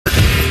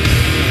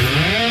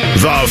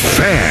The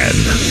Fan.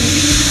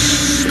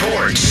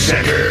 Sports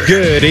Center.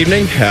 Good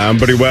evening. I'm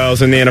Buddy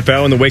Wells. In the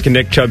NFL, in the wake of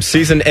Nick Chubb's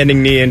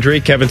season-ending knee injury,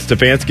 Kevin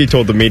Stefanski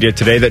told the media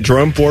today that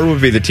Jerome Ford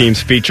would be the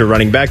team's feature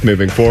running back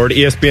moving forward.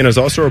 ESPN has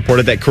also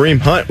reported that Kareem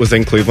Hunt was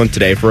in Cleveland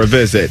today for a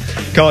visit.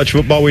 College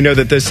football, we know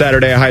that this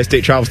Saturday, Ohio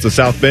State travels to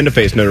South Bend to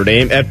face Notre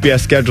Dame.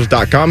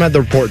 FBSschedules.com had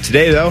the report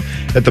today, though,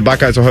 that the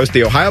Buckeyes will host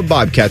the Ohio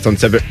Bobcats on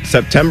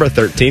September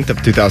 13th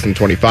of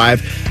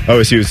 2025.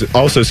 OSU is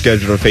also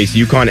scheduled to face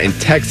UConn and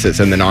Texas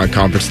in the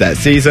non-conference that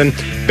season.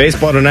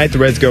 Baseball tonight, the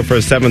Reds go for a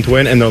 7th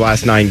win in their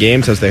last 9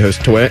 games as they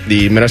host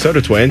the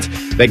Minnesota Twins.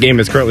 That game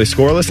is currently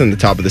scoreless in the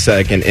top of the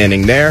second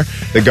inning there.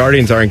 The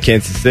Guardians are in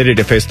Kansas City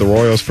to face the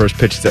Royals. First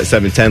pitch is at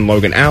 7:10.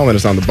 Logan Allen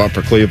is on the bump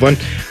for Cleveland.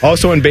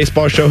 Also in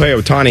baseball, Shohei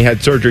Ohtani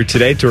had surgery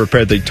today to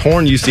repair the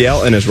torn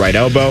UCL in his right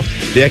elbow.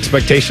 The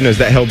expectation is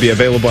that he'll be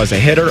available as a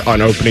hitter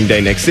on opening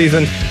day next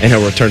season, and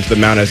he'll return to the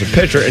mound as a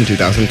pitcher in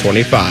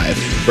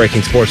 2025.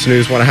 Breaking sports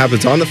news, want to have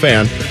is on The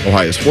Fan,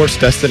 Ohio sports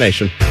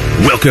destination.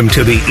 Welcome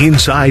to the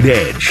Inside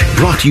Edge,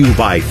 brought to you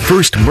by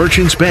First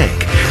Merchants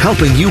Bank,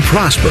 helping you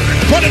prosper.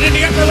 Put it in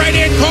the upper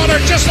right-hand corner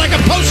just like a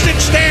postage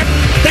stamp.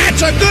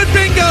 That's a good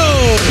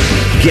bingo!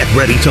 Get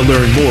ready to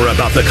learn more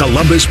about the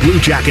Columbus Blue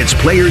Jackets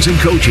players and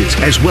coaches,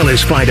 as well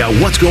as find out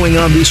what's going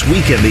on this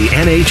week in the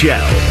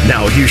NHL.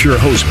 Now here's your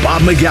host,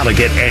 Bob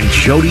McElligott and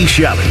Jody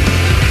Shelley.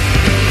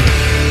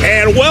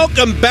 And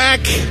welcome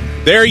back.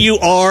 There you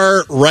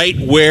are, right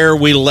where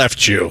we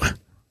left you.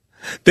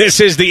 This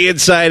is the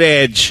Inside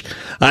Edge.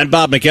 I'm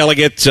Bob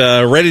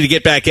McElligott, ready to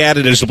get back at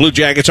it as the Blue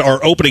Jackets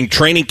are opening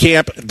training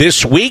camp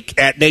this week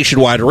at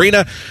Nationwide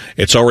Arena.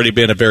 It's already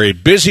been a very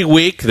busy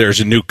week. There's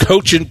a new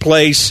coach in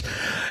place.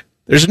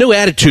 There's a new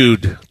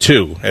attitude,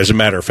 too, as a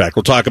matter of fact.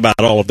 We'll talk about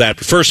all of that.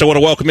 But first, I want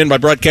to welcome in my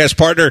broadcast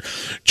partner,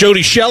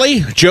 Jody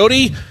Shelley.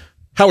 Jody,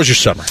 how was your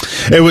summer?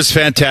 It was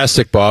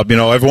fantastic, Bob. You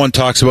know, everyone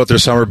talks about their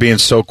summer being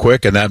so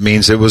quick, and that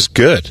means it was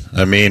good.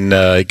 I mean,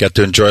 you got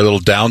to enjoy a little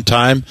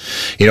downtime.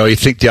 You know, you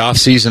think the off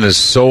season is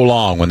so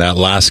long when that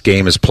last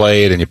game is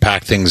played and you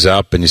pack things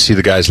up and you see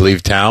the guys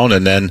leave town,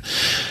 and then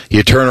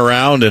you turn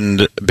around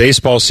and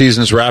baseball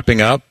season's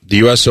wrapping up. The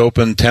U.S.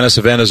 Open tennis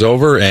event is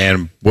over,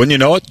 and wouldn't you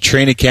know it,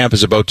 training camp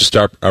is about to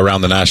start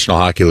around the National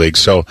Hockey League.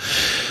 So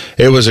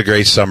it was a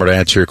great summer, to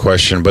answer your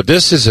question. But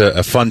this is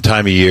a fun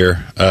time of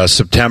year.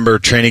 September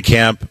training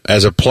camp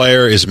as a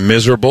player is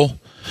miserable.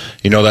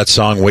 You know that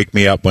song, Wake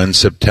Me Up When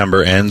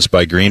September Ends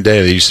by Green Day?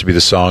 It used to be the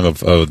song of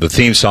the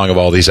theme song of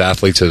all these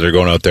athletes that are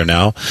going out there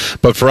now.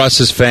 But for us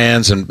as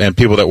fans and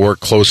people that work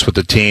close with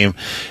the team,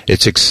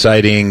 it's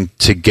exciting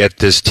to get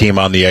this team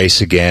on the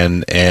ice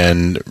again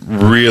and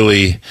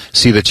really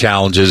see the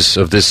challenges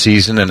of this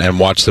season and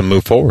watch them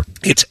move forward.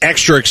 It's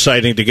extra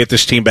exciting to get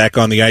this team back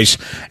on the ice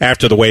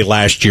after the way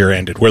last year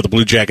ended, where the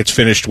Blue Jackets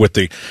finished with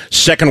the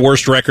second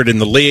worst record in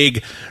the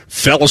league,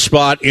 fell a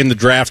spot in the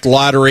draft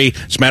lottery.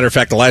 As a matter of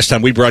fact, the last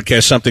time we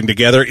broadcast something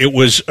together, it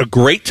was a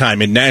great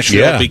time in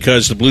Nashville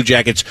because the Blue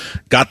Jackets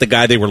got the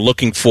guy they were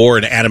looking for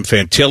in Adam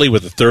Fantilli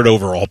with the 3rd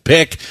overall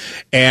pick,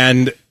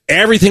 and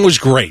everything was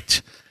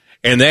great.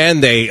 And then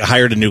they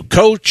hired a new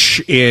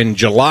coach in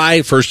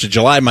July, 1st of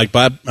July. Mike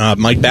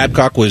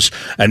Babcock was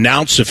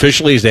announced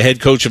officially as the head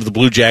coach of the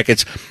Blue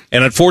Jackets.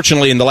 And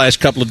unfortunately, in the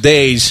last couple of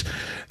days,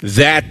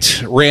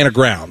 that ran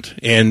aground,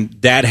 and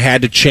that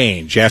had to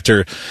change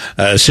after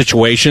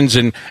situations.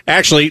 And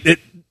actually,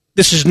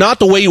 this is not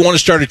the way you want to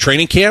start a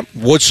training camp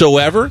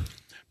whatsoever.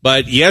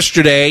 But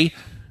yesterday,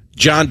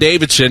 John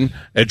Davidson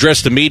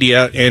addressed the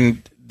media,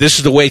 and this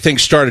is the way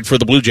things started for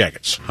the Blue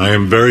Jackets. I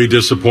am very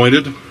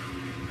disappointed.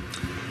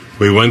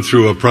 We went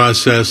through a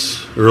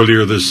process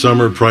earlier this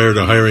summer prior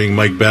to hiring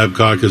Mike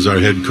Babcock as our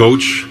head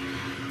coach,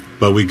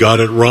 but we got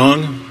it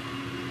wrong,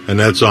 and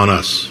that's on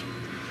us.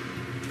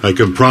 I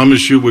can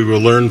promise you we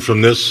will learn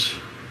from this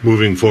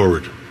moving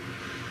forward.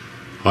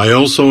 I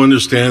also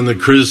understand the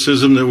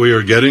criticism that we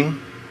are getting.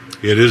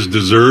 It is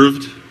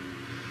deserved,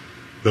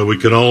 but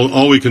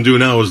all we can do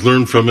now is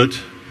learn from it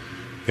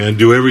and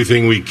do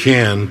everything we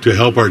can to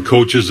help our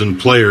coaches and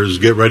players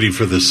get ready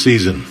for the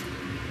season.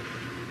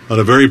 On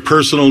a very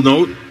personal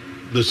note,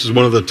 this is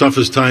one of the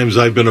toughest times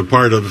I've been a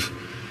part of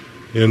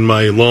in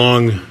my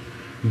long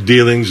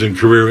dealings and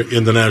career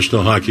in the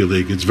National Hockey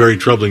League. It's very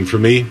troubling for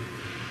me,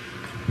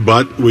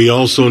 but we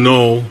also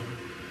know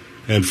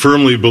and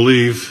firmly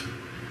believe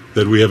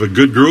that we have a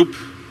good group.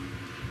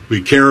 We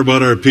care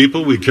about our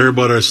people. We care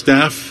about our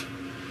staff.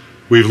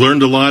 We've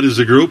learned a lot as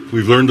a group.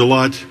 We've learned a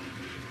lot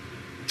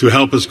to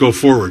help us go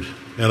forward,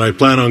 and I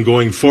plan on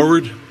going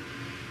forward.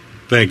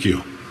 Thank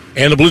you.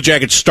 And the Blue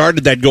Jackets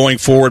started that going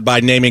forward by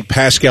naming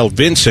Pascal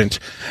Vincent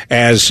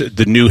as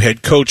the new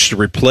head coach to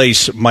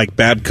replace Mike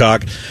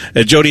Babcock.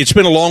 Jody, it's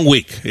been a long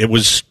week. It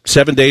was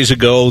 7 days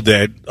ago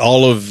that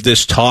all of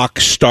this talk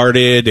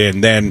started,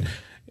 and then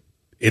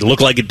it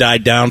looked like it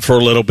died down for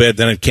a little bit.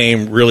 Then it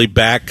came really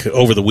back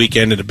over the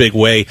weekend in a big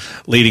way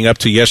leading up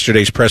to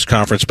yesterday's press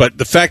conference. But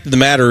the fact of the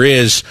matter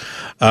is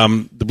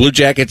the Blue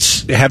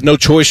Jackets have no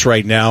choice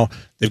right now.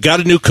 They've got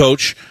a new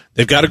coach.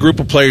 They've got a group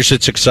of players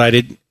that's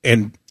excited,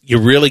 and you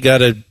really got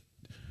to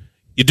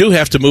you do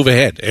have to move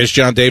ahead, as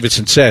John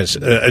Davidson says.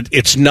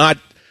 It's not.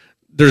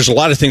 There's a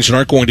lot of things that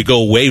aren't going to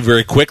go away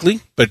very quickly,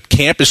 but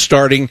camp is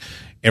starting.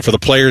 And for the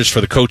players,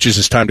 for the coaches,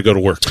 it's time to go to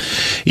work.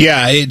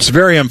 Yeah, it's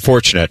very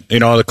unfortunate.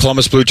 The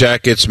Columbus Blue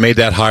Jackets made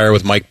that hire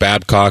with Mike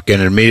Babcock,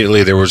 and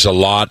immediately there was a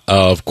lot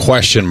of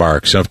question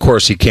marks. And, of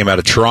course, he came out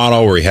of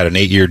Toronto where he had an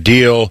 8-year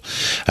deal.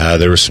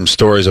 There were some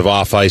stories of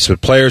off-ice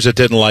with players that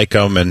didn't like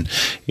him. And,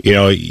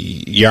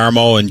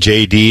 Jarmo and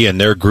JD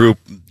and their group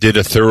did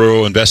a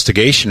thorough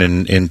investigation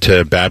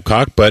into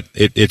Babcock, but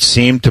it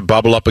seemed to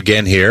bubble up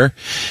again here,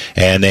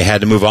 and they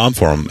had to move on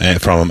from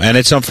him. And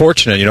it's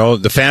unfortunate.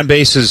 The fan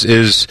base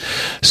is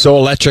so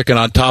electric and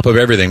on top of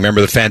everything.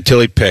 Remember the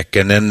Fantilli pick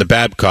and then the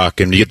Babcock,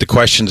 and you get the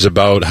questions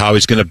about how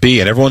he's going to be,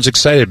 and everyone's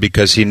excited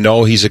because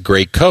he's a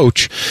great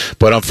coach.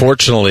 But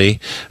unfortunately,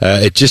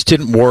 it just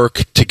didn't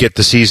work to get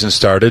the season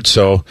started,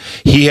 so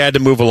he had to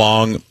move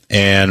along.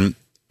 And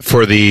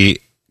for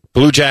the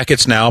Blue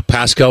Jackets now,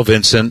 Pascal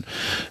Vincent,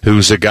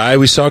 who's a guy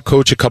we saw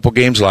coach a couple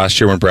games last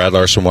year when Brad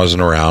Larson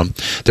wasn't around.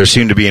 There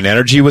seemed to be an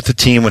energy with the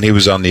team when he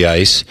was on the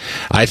ice.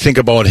 I think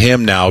about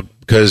him now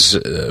because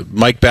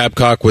Mike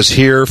Babcock was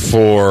here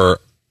for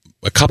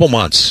a couple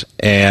months,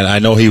 and I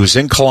know he was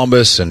in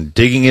Columbus and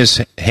digging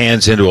his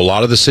hands into a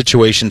lot of the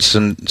situations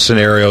and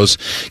scenarios,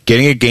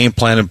 getting a game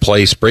plan in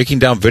place, breaking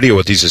down video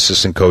with these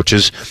assistant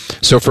coaches.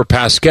 So for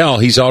Pascal,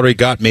 he's already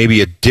got maybe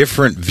a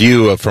different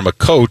view from a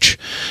coach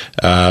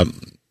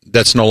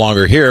that's no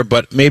longer here,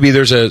 but maybe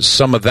there's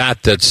some of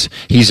that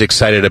he's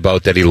excited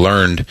about that he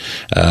learned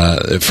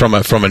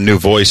from a new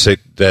voice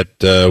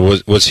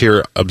that was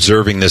here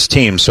observing this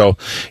team. So,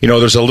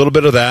 there's a little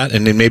bit of that,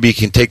 and then maybe he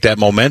can take that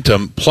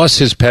momentum, plus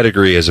his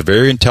pedigree as a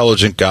very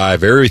intelligent guy,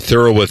 very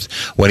thorough with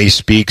when he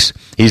speaks.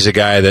 He's a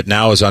guy that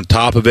now is on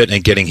top of it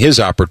and getting his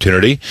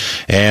opportunity,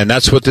 and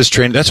that's what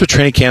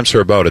training camps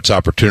are about. It's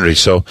opportunity.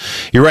 So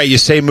you're right. You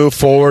say move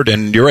forward,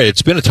 and you're right.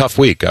 It's been a tough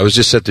week. I was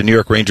just at the New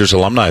York Rangers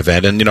alumni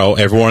event, and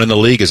everyone in the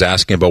league is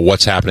asking about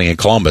what's happening in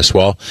Columbus.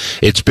 Well,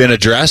 it's been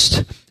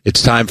addressed.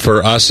 It's time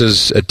for us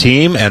as a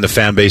team and the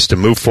fan base to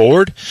move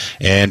forward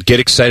and get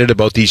excited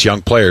about these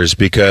young players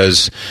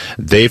because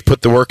they've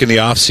put the work in the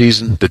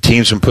offseason. The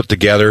team's been put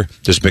together.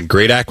 There's been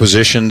great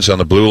acquisitions on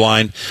the blue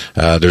line.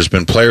 There's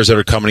been players that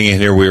are coming in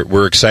here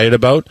we're excited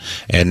about.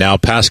 And now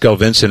Pascal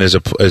Vincent is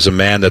a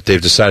man that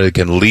they've decided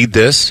can lead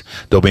this.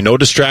 There'll be no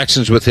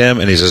distractions with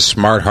him, and he's a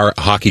smart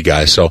hockey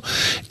guy. So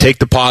take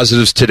the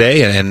positives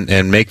today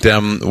and make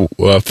them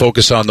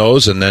focus on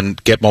those and then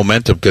get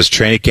momentum because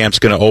training camp's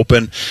going to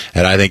open.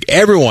 And I think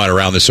everyone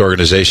around this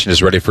organization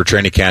is ready for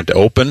training camp to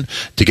open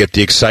to get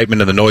the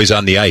excitement and the noise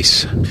on the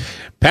ice.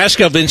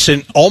 Pascal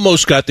Vincent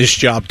almost got this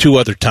job 2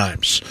 other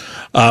times.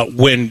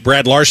 When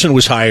Brad Larson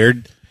was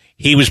hired,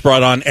 he was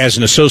brought on as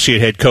an associate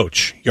head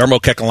coach.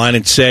 Jarmo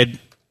Kekalainen said,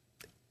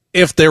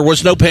 if there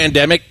was no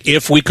pandemic,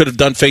 if we could have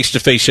done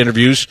face-to-face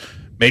interviews,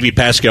 maybe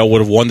Pascal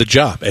would have won the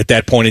job at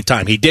that point in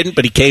time. He didn't,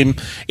 but he came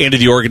into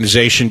the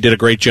organization, did a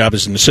great job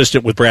as an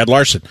assistant with Brad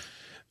Larson.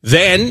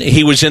 Then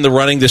he was in the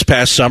running this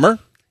past summer.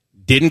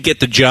 Didn't get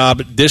the job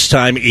this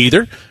time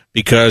either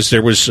because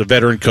there was a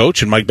veteran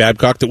coach and Mike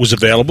Babcock that was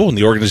available, and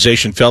the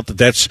organization felt that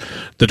that's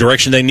the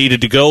direction they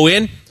needed to go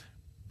in.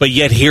 But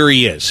yet here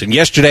he is. And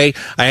yesterday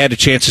I had a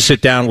chance to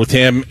sit down with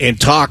him and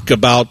talk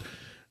about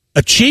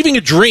achieving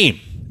a dream,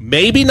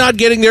 maybe not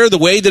getting there the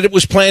way that it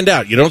was planned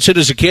out. You don't sit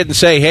as a kid and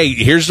say, hey,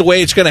 here's the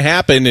way it's going to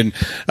happen, and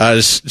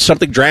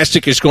something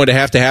drastic is going to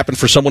happen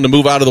for someone to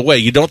move out of the way.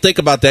 You don't think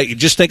about that. You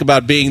just think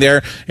about being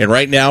there, and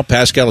right now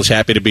Pascal is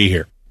happy to be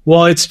here.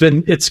 Well, it's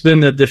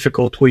been a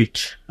difficult week.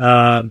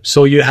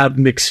 So you have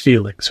mixed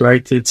feelings,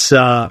 right? It's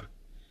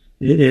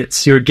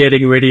you're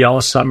getting ready all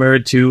summer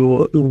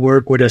to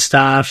work with the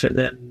staff, and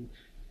then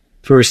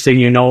first thing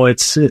you know,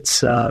 it's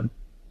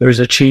there's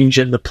a change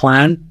in the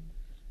plan.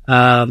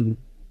 But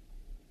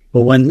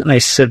when I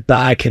sit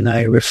back and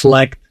I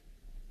reflect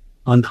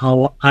on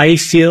how I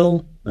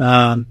feel,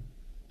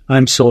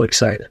 I'm so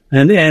excited.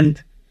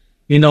 And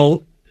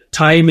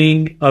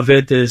timing of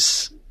it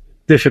is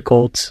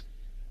difficult.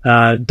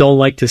 Don't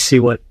like to see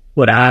what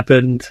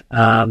happened.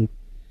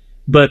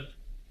 But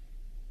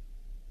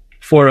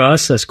for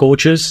us as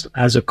coaches,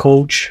 as a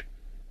coach,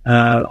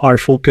 our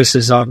focus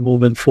is on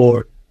moving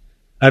forward.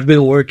 I've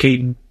been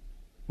working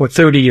for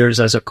 30 years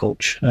as a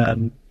coach.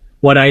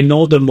 What I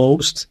know the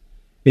most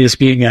is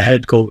being a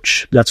head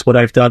coach. That's what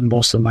I've done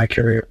most of my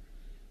career.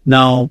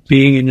 Now,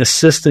 being an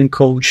assistant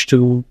coach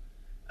to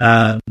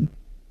Claude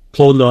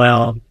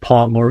Noel,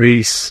 Paul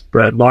Maurice,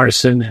 Brad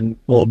Larson, and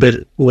a little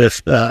bit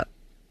with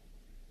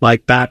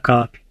Mike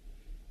Babcock,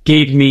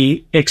 gave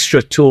me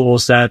extra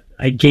tools that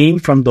I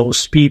gained from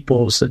those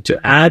people to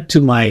add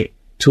to my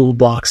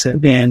toolbox,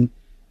 and then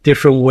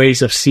different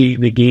ways of seeing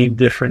the game,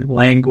 different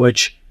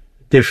language,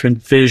 different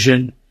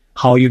vision,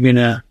 how you're going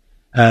to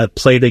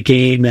play the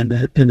game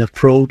and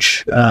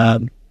approach the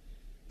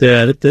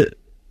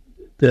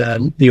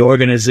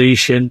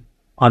organization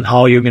on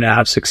how you're going to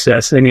have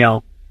success.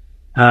 Anyhow,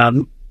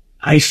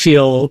 I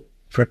feel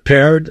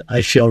prepared.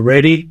 I feel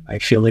ready. I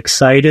feel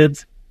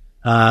excited.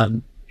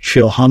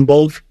 Feel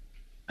humbled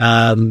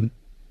to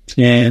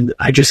and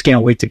I just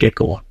can't wait to get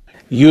going.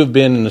 You have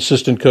been an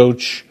assistant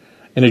coach,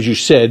 and as you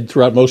said,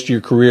 throughout most of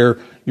your career,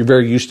 you're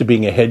very used to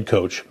being a head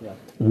coach. Yeah.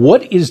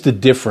 What is the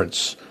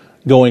difference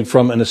going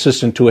from an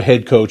assistant to a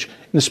head coach,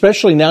 and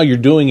especially now you're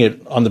doing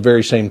it on the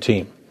very same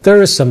team? There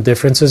are some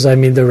differences. I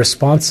mean, the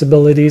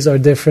responsibilities are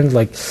different,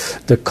 like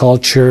the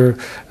culture,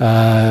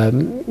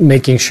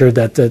 making sure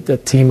that the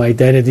team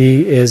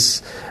identity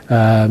is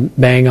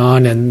bang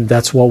on, and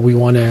that's what we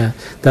want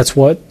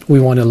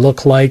to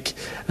look like.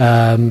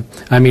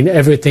 I mean,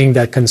 everything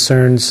that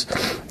concerns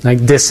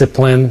like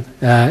discipline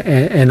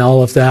and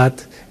all of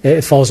that,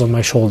 it falls on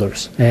my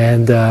shoulders,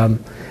 and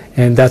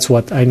that's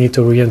what I need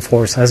to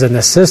reinforce. As an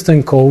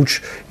assistant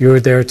coach, you're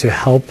there to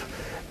help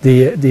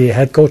the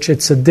head coach.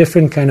 It's a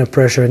different kind of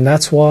pressure, and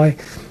that's why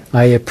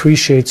I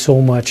appreciate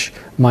so much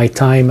my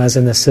time as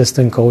an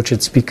assistant coach.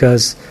 It's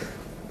because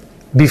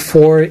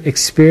before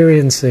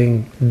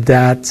experiencing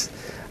that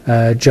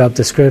job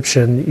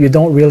description, you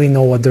don't really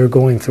know what they're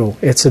going through.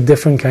 It's a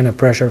different kind of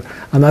pressure.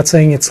 I'm not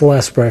saying it's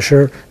less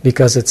pressure,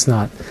 because it's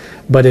not,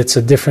 but it's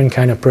a different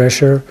kind of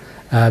pressure.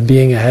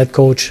 Being a head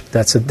coach,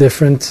 that's a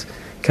different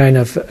kind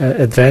of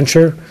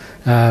adventure.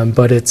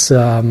 But it's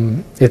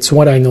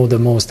what I know the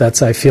most.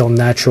 That's I feel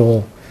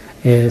natural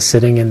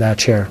sitting in that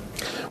chair.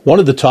 One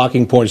of the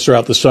talking points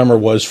throughout the summer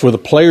was for the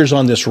players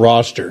on this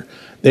roster,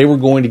 they were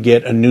going to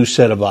get a new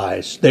set of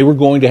eyes. They were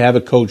going to have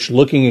a coach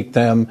looking at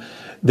them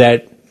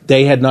that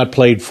they had not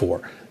played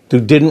for, who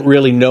didn't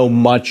really know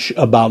much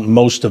about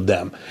most of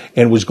them,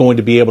 and was going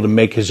to be able to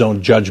make his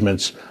own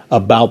judgments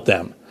about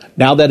them.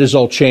 Now that has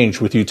all changed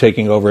with you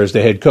taking over as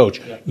the head coach.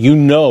 You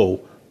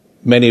know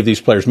many of these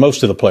players,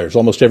 most of the players,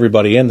 almost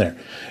everybody in there.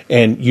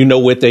 And you know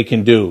what they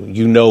can do.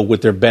 You know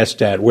what they're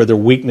best at, where their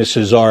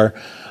weaknesses are.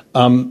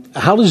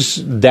 How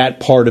does that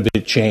part of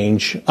it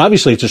change?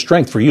 Obviously, it's a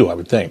strength for you, I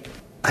would think.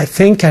 I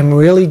think I'm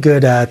really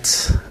good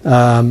at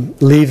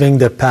leaving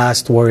the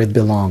past where it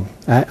belongs.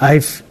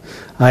 I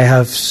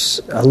have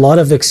a lot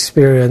of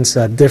experience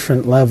at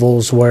different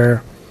levels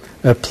where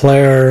a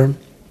player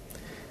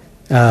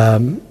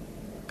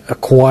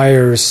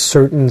acquires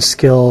certain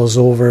skills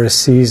over a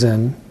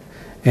season,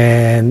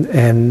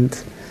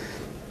 and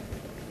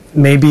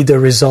maybe the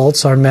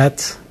results are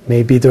met,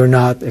 maybe they're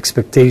not,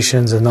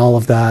 expectations and all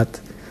of that,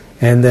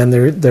 and then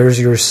there's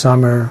your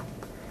summer,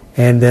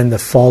 and then the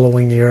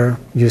following year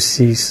you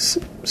see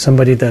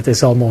somebody that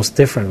is almost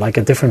different, like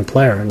a different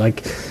player,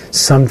 like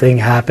something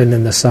happened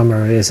in the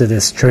summer. Is it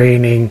his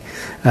training,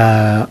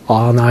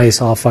 on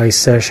ice, off ice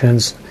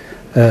sessions,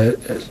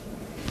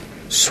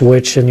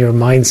 switch in your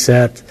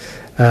mindset,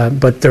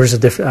 but there's a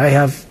different. I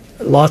have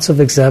lots of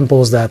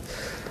examples that,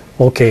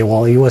 okay,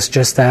 well, he was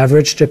just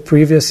average the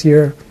previous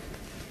year.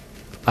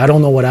 I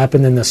don't know what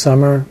happened in the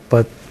summer,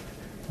 but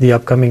the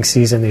upcoming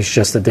season is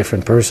just a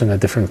different person, a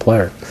different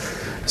player.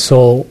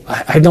 So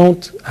I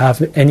don't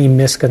have any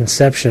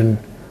misconception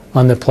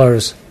on the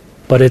players,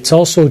 but it's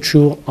also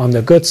true on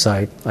the good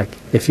side. Like,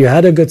 if you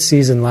had a good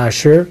season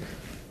last year,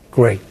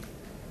 great.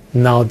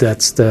 Now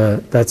that's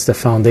the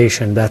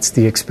foundation, that's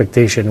the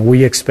expectation.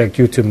 We expect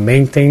you to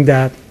maintain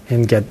that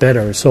and get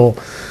better. So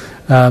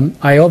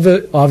I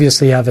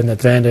obviously have an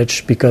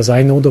advantage because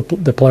I know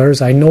the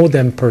players. I know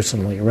them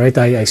personally, right?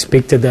 I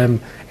speak to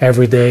them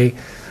every day.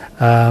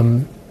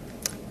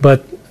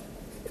 But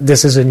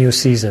this is a new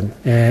season.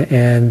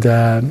 And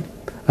I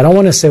don't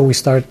want to say we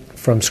start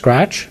from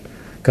scratch,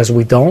 because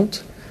we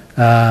don't.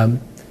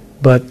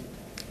 But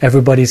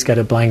everybody's got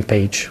a blank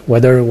page.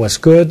 Whether it was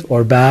good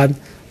or bad,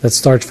 let's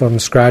start from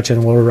scratch,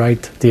 and we'll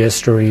write the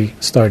history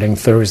starting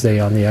Thursday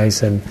on the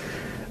ice and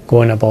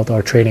going about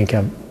our training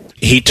camp.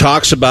 He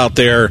talks about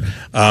there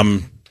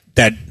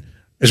that,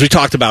 as we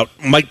talked about,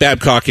 Mike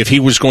Babcock, if he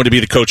was going to be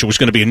the coach, it was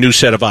going to be a new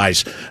set of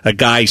eyes, a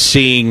guy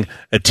seeing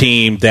a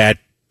team that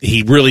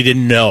he really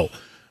didn't know.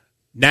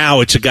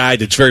 Now it's a guy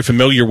that's very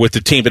familiar with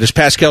the team. But as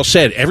Pascal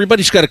said,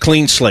 everybody's got a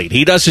clean slate.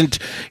 He doesn't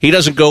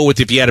go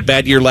with, if you had a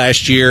bad year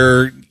last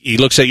year, he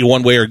looks at you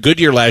one way, or a good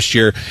year last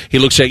year, he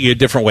looks at you a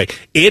different way.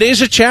 It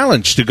is a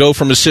challenge to go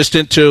from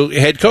assistant to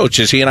head coach,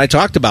 as he and I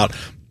talked about.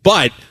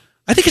 But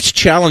I think it's a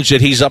challenge that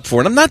he's up for.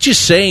 And I'm not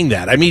just saying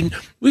that. I mean,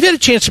 we've had a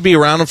chance to be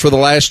around him for the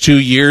last 2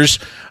 years.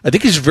 I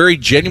think he's a very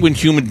genuine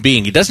human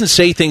being. He doesn't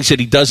say things that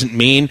he doesn't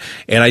mean.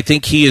 And I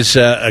think he is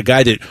a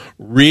guy that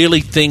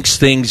really thinks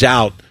things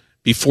out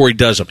before he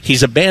does them.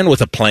 He's a man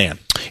with a plan.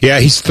 Yeah,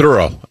 he's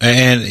thorough,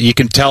 and you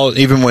can tell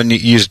even when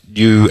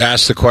you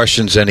ask the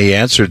questions and he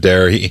answered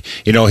there.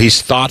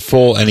 He's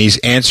thoughtful and he's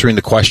answering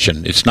the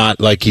question. It's not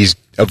like he's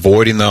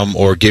avoiding them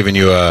or giving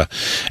you an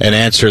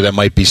answer that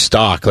might be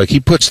stock. Like, he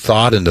puts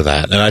thought into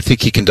that, and I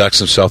think he conducts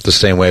himself the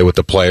same way with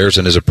the players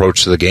and his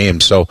approach to the game.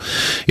 So,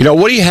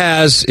 what he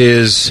has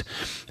is,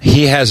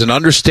 he has an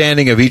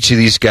understanding of each of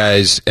these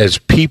guys as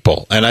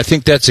people, and I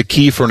think that's a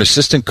key for an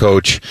assistant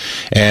coach.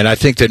 And I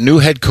think that new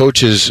head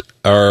coaches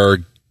are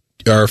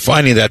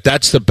finding that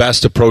that's the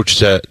best approach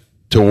to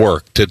to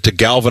work, to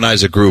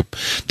galvanize a group,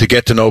 to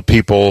get to know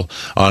people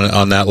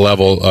on that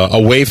level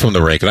away from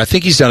the rink. And I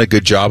think he's done a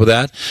good job of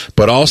that,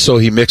 but also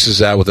he mixes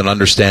that with an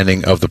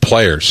understanding of the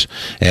players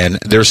and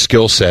their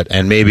skill set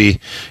and maybe,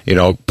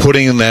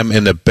 putting them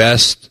in the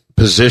best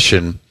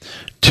position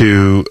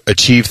to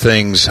achieve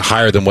things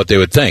higher than what they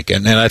would think.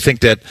 And I think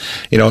that,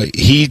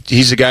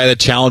 he's a guy that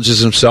challenges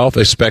himself,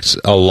 expects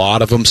a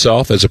lot of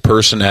himself as a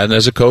person and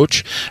as a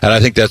coach. And I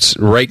think that's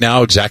right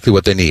now exactly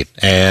what they need.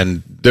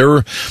 And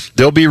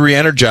they'll be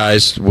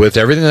re-energized with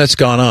everything that's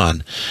gone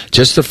on.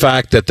 Just the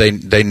fact that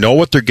they know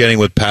what they're getting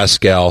with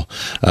Pascal.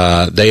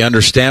 They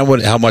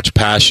understand how much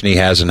passion he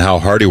has and how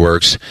hard he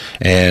works.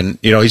 And,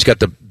 he's got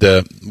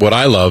the what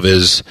I love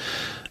is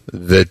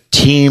the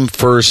team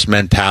first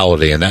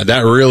mentality, and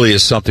that really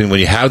is something when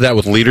you have that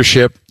with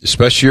leadership,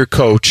 especially your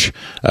coach,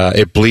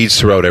 it bleeds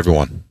throughout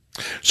everyone.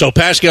 So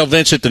Pascal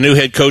Vincent, the new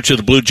head coach of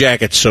the Blue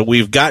Jackets, so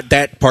we've got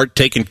that part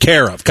taken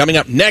care of. Coming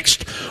up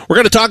next, we're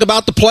going to talk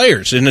about the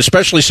players, and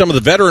especially some of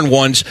the veteran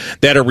ones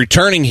that are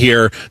returning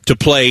here to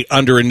play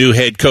under a new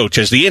head coach.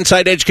 As the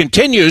Inside Edge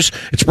continues,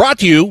 it's brought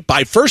to you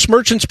by First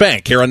Merchants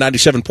Bank here on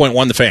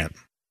 97.1 The Fan.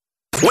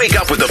 Wake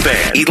up with the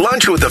Fan. Eat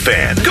lunch with the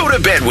Fan. Go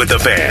to bed with the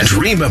Fan.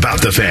 Dream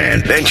about the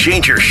Fan. Then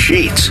change your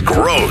sheets.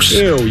 Gross.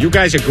 Ew, you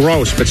guys are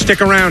gross, but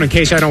stick around in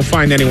case I don't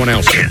find anyone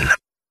else.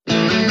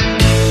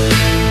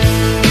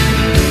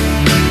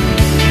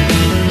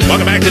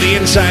 Welcome back to the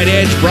Inside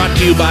Edge, brought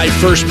to you by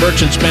First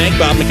Merchants Bank.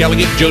 Bob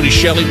McElligott, Jody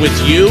Shelley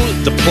with you.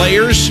 The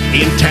players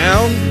in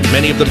town,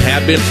 many of them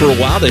have been for a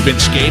while. They've been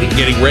skating,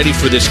 getting ready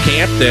for this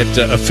camp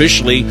that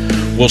officially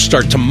will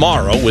start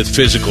tomorrow with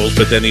physicals,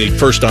 but then the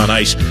first on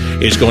ice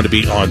is going to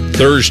be on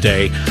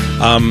Thursday.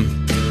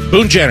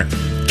 Boone Jenner,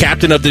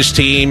 captain of this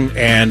team,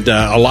 and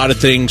a lot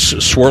of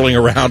things swirling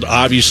around,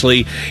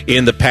 obviously,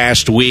 in the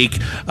past week.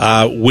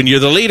 When you're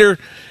the leader,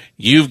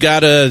 you've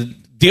got to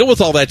deal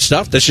with all that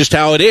stuff. That's just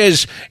how it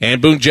is.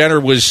 And Boone Jenner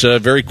was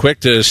very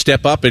quick to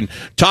step up and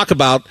talk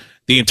about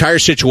the entire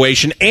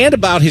situation and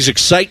about his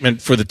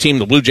excitement for the team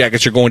the Blue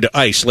Jackets are going to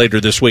ice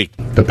later this week.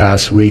 The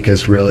past week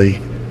has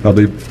really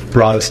probably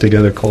brought us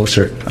together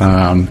closer.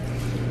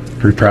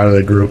 Pretty proud of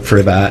the group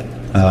for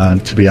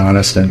that, to be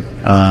honest. And,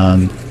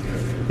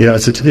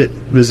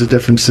 it was a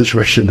different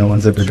situation. No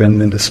one's ever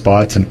been into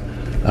spots. And,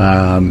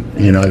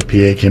 the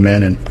PA came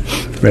in and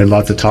we had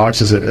lots of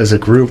talks as a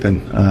group.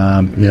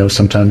 And,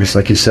 sometimes,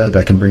 like you said,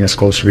 that can bring us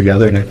closer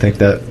together. And I think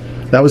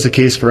that was the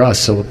case for us.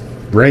 So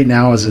right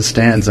now, as it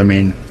stands, I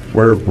mean,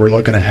 we're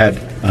looking ahead.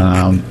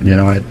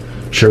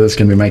 I'm sure this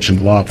can be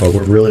mentioned a lot, but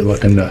we're really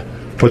looking to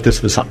put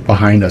this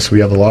behind us. We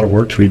have a lot of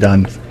work to be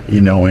done,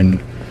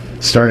 in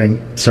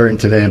starting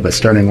today, but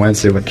starting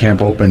Wednesday when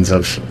camp opens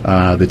of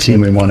the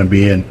team we want to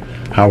be and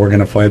how we're going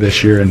to play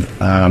this year. And,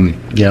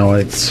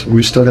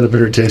 we still got a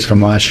bitter taste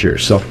from last year.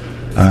 So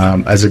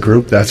as a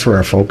group, that's where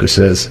our focus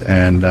is.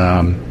 And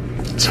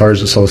as far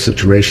as this whole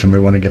situation, we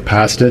want to get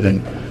past it.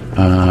 And,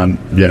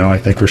 I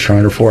think we're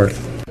stronger for it.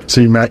 So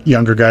you met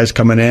younger guys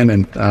coming in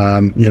and,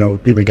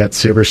 even got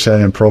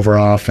Severson and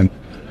Provorov. And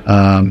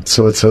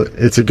so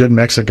it's a good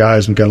mix of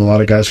guys. We've got a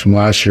lot of guys from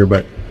last year,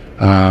 but,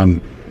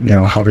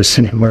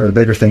 obviously one of the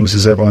bigger things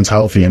is everyone's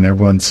healthy and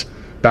everyone's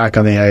back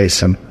on the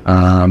ice. And,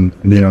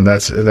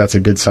 that's a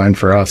good sign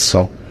for us.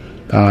 So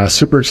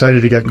super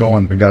excited to get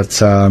going. We got,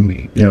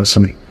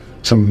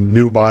 some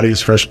new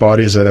bodies, fresh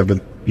bodies that have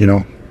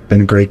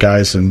been great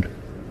guys and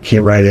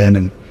came right in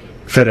and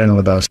fit in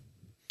with us.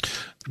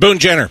 Boone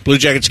Jenner, Blue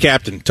Jackets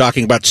captain,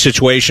 talking about the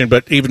situation,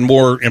 but even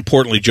more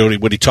importantly, Jody,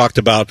 what he talked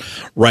about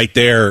right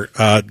there,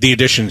 the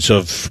additions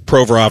of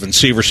Provorov and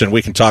Severson.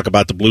 We can talk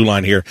about the blue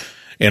line here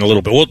in a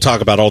little bit. We'll talk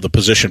about all the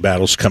position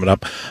battles coming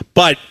up.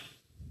 But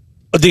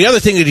the other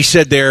thing that he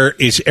said there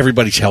is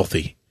everybody's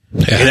healthy.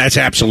 Yeah. And that's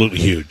absolutely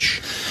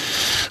huge.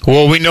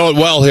 Well, we know it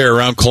well here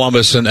around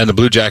Columbus and the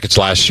Blue Jackets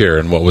last year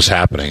and what was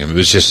happening. It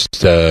was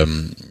just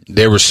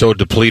they were so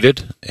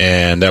depleted,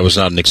 and that was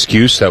not an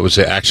excuse. That was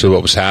actually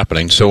what was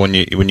happening. So when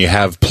you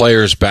have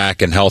players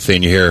back and healthy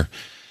and you hear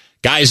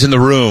guys in the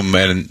room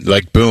and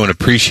like Boone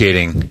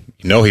appreciating,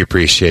 he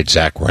appreciates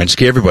Zach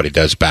Werenski. Everybody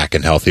does back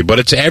and healthy, but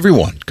it's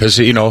everyone because,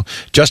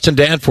 Justin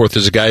Danforth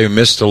is a guy who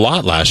missed a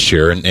lot last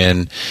year,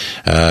 and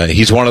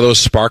he's one of those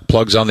spark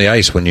plugs on the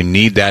ice when you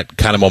need that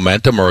kind of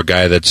momentum or a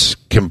guy that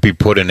can be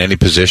put in any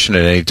position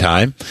at any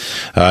time.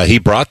 He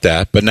brought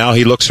that, but now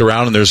he looks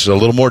around and there's a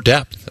little more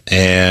depth.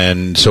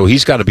 And so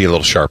he's got to be a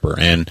little sharper.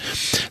 And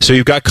so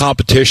you've got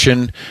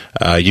competition,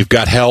 you've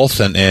got health,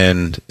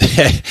 and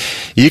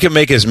you can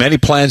make as many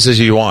plans as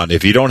you want.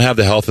 If you don't have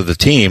the health of the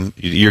team,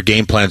 your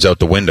game plan's out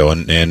the window,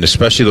 and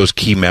especially those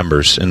key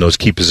members in those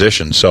key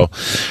positions. So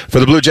for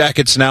the Blue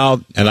Jackets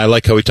now, and I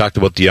like how we talked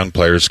about the young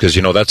players because,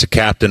 that's a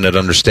captain that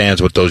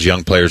understands what those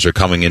young players are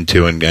coming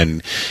into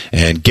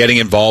and getting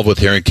involved with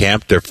here in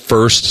camp. Their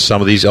first,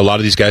 a lot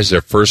of these guys,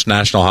 their first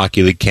National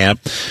Hockey League camp.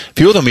 A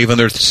few of them even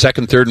their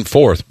second, third, and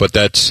fourth. But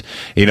that's,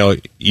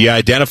 you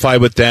identify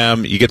with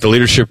them. You get the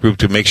leadership group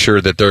to make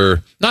sure that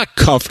they're not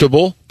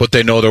comfortable, but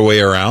they know their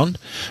way around.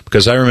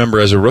 Because I remember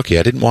as a rookie,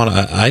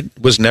 I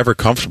was never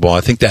comfortable.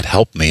 I think that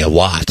helped me a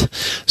lot.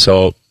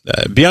 So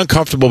be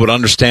uncomfortable, but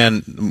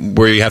understand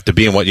where you have to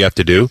be and what you have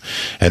to do,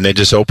 and then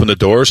just open the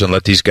doors and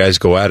let these guys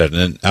go at it.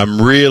 And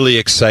I'm really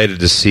excited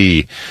to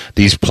see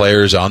these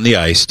players on the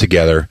ice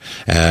together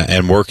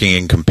and working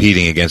and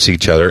competing against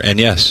each other, and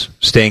yes,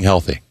 staying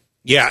healthy.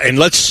 Yeah, and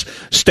let's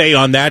stay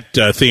on that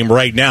theme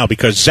right now,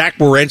 because Zach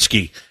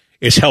Werenski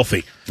is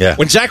healthy. Yeah.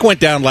 When Zach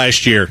went down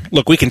last year,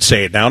 look, we can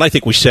say it now, and I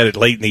think we said it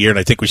late in the year, and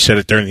I think we said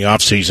it during the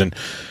offseason.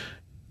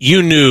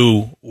 You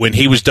knew when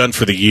he was done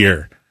for the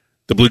year,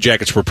 the Blue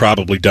Jackets were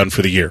probably done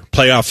for the year.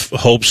 Playoff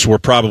hopes were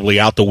probably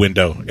out the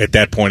window at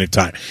that point in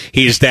time.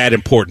 He is that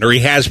important, or he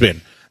has been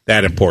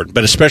that important,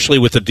 but especially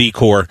with the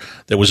D-core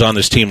that was on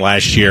this team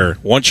last year.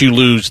 Once you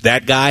lose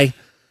that guy,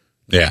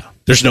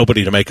 there's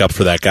nobody to make up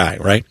for that guy,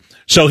 right?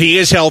 So he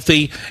is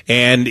healthy,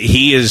 and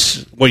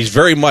he's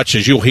very much,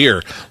 as you'll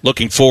hear,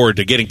 looking forward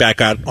to getting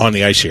back out on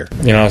the ice here.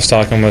 You know, I was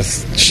talking with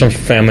some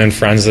family and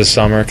friends this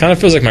summer. It kind of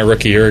feels like my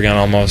rookie year again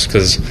almost,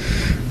 because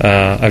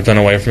I've been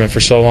away from it for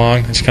so long.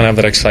 I just kind of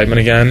have that excitement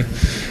again.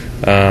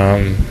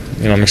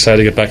 You know, I'm excited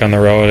to get back on the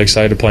road,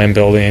 excited to play in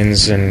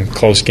buildings and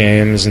close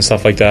games and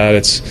stuff like that.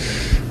 It's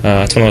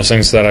one of those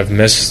things that I've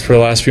missed for the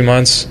last few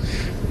months.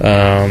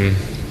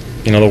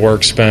 You know, the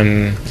work's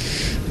been...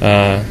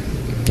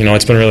 you know,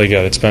 it's been really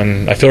good.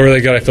 I feel really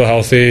good. I feel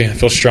healthy. I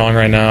feel strong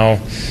right now.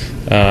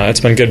 It's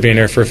been good being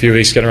here for a few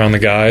weeks, getting around the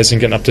guys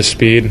and getting up to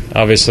speed.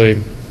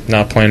 Obviously,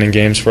 not playing in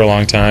games for a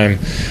long time.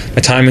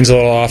 My timing's a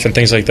little off and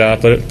things like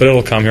that, but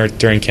it'll come here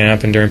during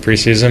camp and during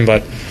preseason.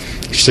 But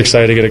just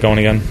excited to get it going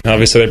again.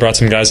 Obviously, they brought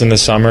some guys in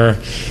this summer.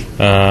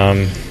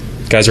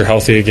 Guys are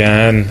healthy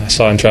again. I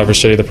saw in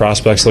Traverse City the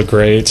prospects look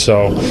great.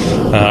 So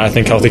I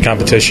think healthy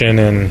competition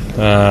and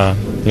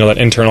you know, that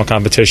internal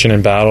competition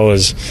and battle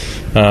is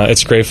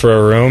it's great for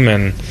a room,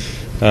 and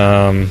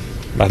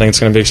I think it's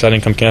going to be exciting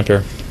come camp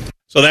here.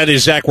 So that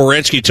is Zach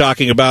Werenski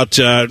talking about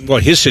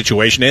his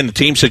situation and the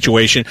team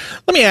situation.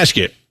 Let me ask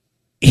you,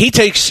 he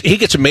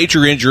gets a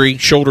major injury,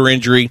 shoulder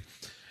injury.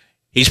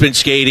 He's been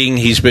skating.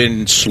 He's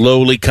been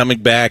slowly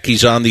coming back.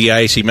 He's on the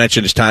ice. He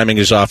mentioned his timing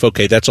is off.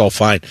 Okay, that's all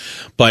fine,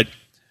 but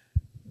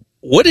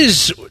what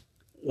is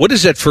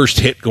that first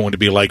hit going to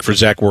be like for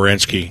Zach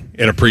Werenski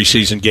in a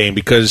preseason game?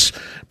 Because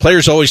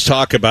players always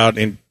talk about,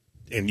 and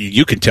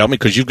you can tell me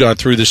because you've gone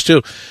through this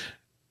too,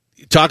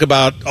 you talk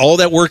about all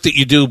that work that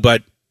you do,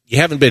 but you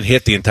haven't been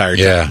hit the entire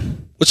time. Yeah.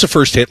 What's the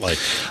first hit like?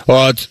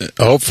 Well,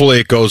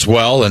 hopefully it goes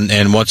well,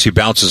 and once he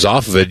bounces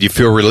off of it, you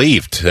feel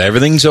relieved.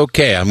 Everything's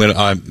okay. All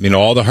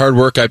the hard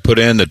work I put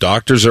in, the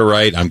doctors are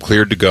right. I'm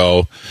cleared to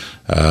go.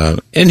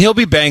 And he'll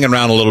be banging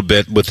around a little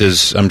bit with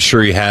his, I'm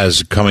sure he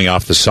has, coming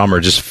off the summer,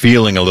 just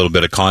feeling a little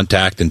bit of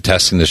contact and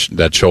testing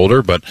that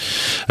shoulder. But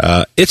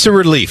it's a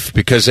relief,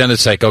 because then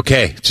it's like,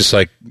 okay, just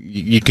like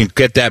you can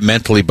get that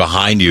mentally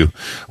behind you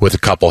with a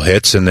couple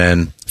hits and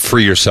then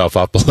free yourself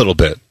up a little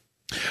bit.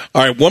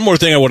 All right, one more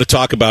thing I want to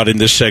talk about in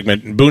this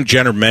segment. Boone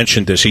Jenner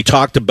mentioned this. He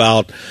talked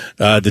about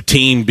the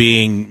team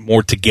being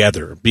more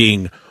together,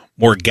 being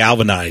more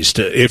galvanized,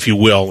 if you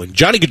will. And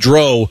Johnny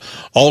Gaudreau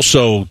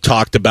also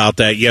talked about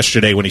that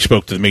yesterday when he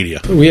spoke to the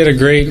media. We had a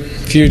great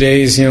few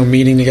days,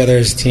 meeting together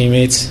as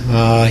teammates,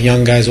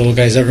 young guys, old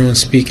guys, everyone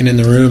speaking in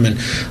the room.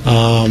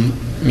 And,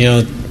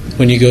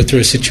 when you go through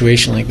a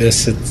situation like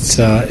this,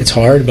 it's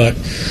hard, but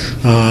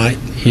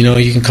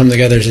you can come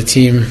together as a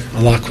team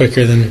a lot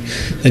quicker than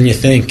you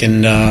think.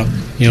 And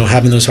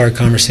having those hard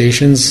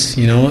conversations,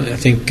 I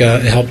think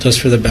it helped us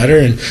for the better.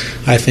 And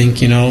I think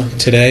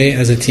today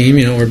as a team,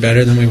 we're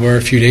better than we were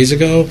a few days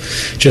ago,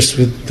 just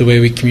with the way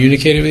we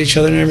communicated with each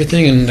other and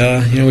everything.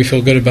 And we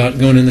feel good about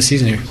going in the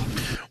season here.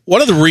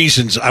 One of the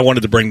reasons I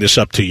wanted to bring this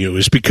up to you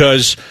is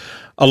because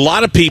a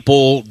lot of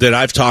people that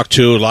I've talked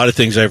to, a lot of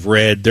things I've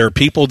read, there are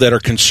people that are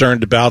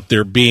concerned about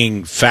there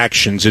being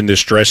factions in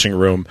this dressing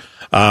room.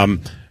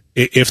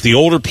 If the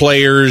older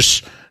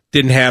players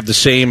didn't have the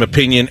same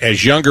opinion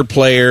as younger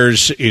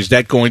players, is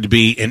that going to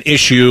be an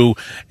issue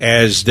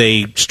as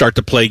they start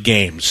to play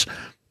games?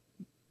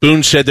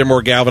 Boone said they're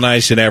more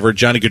galvanized than ever.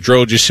 Johnny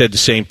Gaudreau just said the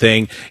same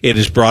thing. It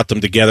has brought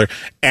them together.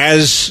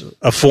 As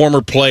a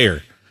former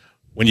player,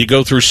 when you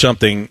go through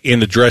something in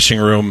the dressing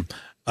room,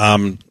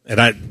 and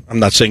I'm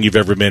not saying you've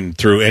ever been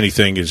through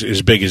anything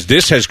as big as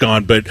this has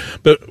gone, but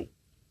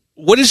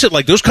what is it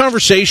like? Those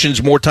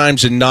conversations, more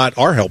times than not,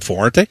 are helpful,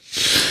 aren't they?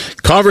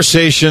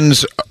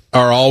 Conversations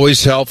are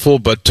always helpful,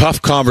 but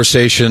tough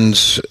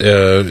conversations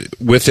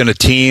within a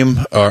team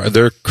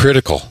they're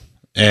critical.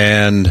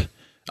 And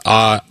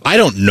I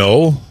don't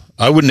know.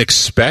 I wouldn't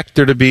expect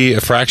there to be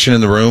a fraction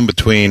in the room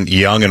between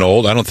young and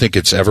old. I don't think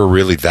it's ever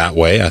really that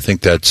way. I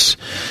think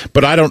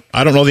but I don't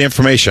know the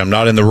information. I'm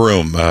not in the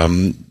room.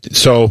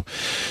 So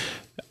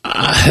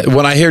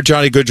when I hear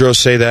Johnny Gaudreau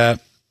say that,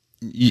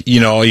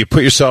 you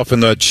put yourself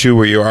in that shoe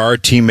where you are a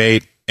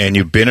teammate and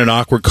you've been in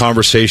awkward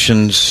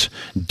conversations,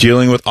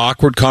 dealing with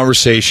awkward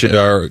conversation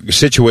or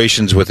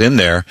situations within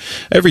there.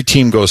 Every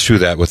team goes through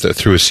that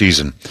through a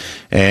season.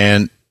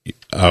 And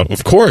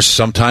of course,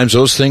 sometimes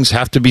those things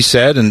have to be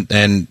said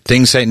and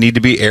things that need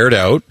to be aired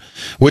out,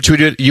 which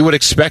you would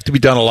expect to be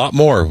done a lot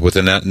more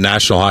within that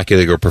National Hockey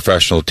League or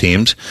professional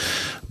teams.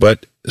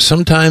 But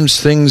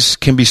sometimes things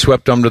can be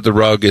swept under the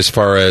rug as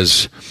far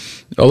as,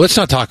 oh, let's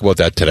not talk about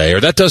that today, or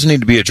that doesn't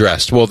need to be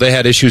addressed. Well, they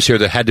had issues here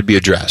that had to be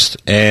addressed,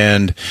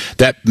 and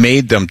that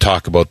made them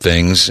talk about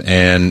things,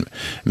 and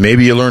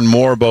maybe you learn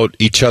more about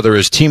each other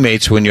as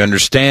teammates when you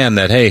understand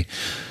that, hey,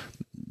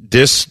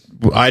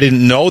 I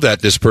didn't know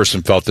that this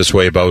person felt this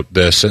way about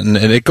this, and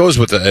it goes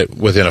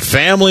within a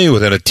family,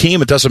 within a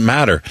team, it doesn't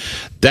matter.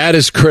 That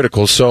is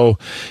critical, so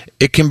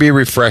it can be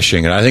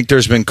refreshing, and I think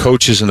there's been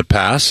coaches in the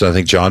past, I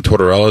think John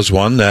Tortorella is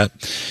one, that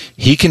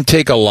he can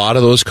take a lot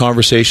of those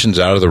conversations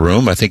out of the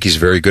room. I think he's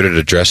very good at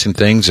addressing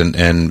things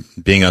and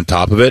being on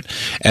top of it,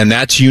 and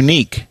that's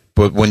unique.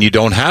 But when you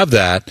don't have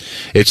that,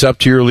 it's up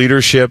to your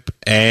leadership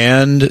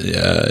and,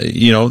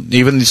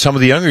 even some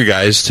of the younger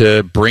guys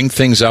to bring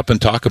things up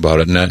and talk about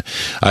it. And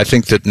I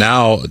think that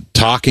now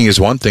talking is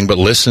one thing, but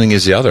listening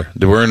is the other.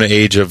 We're in an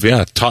age of,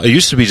 it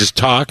used to be just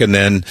talk, and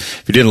then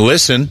if you didn't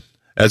listen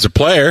as a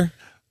player,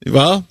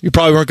 well, you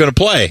probably weren't going to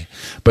play.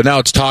 But now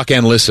it's talk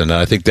and listen. And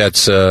I think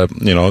that's,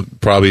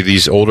 probably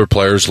these older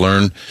players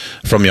learn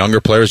from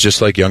younger players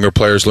just like younger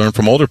players learn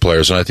from older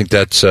players. And I think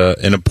that's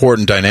an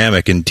important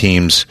dynamic in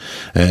teams,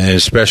 and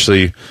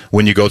especially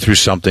when you go through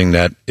something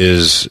that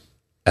is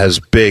as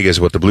big as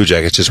what the Blue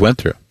Jackets just went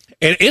through.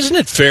 And isn't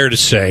it fair to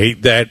say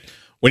that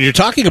when you're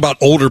talking about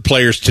older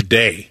players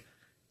today,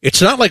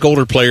 it's not like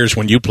older players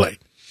when you played?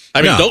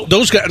 I mean,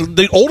 those guys,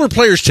 the older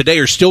players today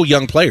are still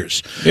young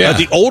players. Yeah.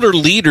 The older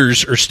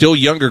leaders are still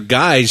younger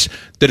guys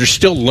that are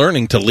still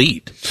learning to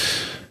lead.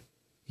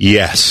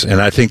 Yes,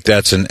 and I think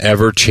that's an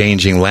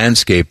ever-changing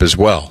landscape as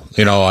well.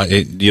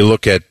 You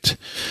look at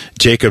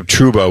Jacob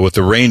Trouba with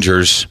the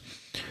Rangers.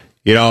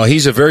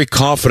 He's a very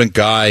confident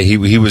guy.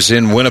 He was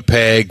in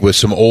Winnipeg with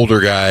some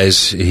older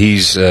guys.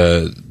 He's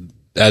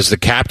as the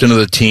captain of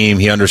the team,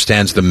 he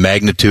understands the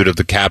magnitude of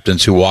the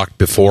captains who walked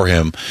before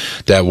him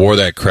that wore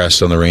that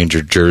crest on the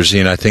Ranger jersey.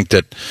 And I think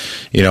that,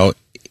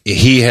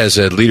 he has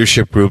a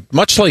leadership group,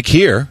 much like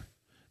here,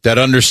 that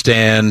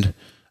understand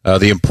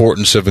the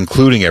importance of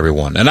including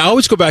everyone. And I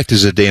always go back to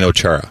Zdeno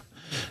Chara.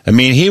 I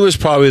mean, he was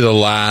probably the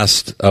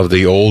last of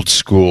the old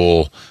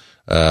school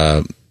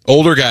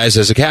older guys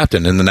as a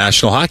captain in the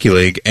National Hockey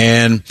League.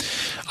 And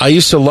I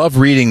used to love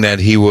reading that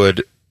he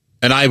would,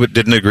 and I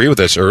didn't agree with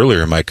this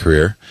earlier in my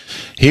career,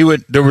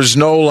 there was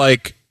no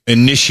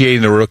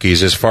initiating the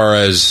rookies as far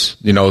as,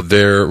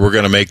 we're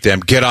going to make them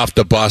get off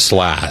the bus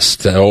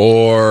last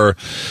or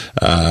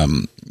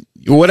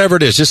whatever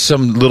it is, just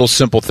some little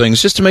simple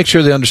things just to make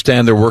sure they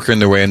understand they're working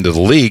their way into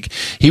the league.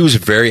 He was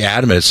very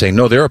adamant at saying,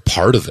 no, they're a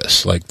part of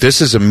this.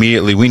 This is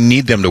immediately, we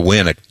need them to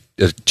win a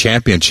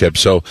championship,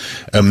 so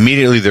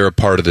immediately they're a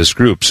part of this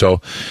group.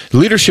 So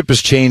leadership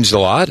has changed a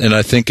lot, and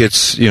I think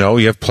it's, you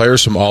have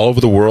players from all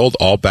over the world,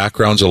 all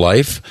backgrounds of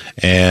life,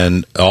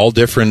 and all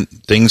different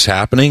things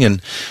happening,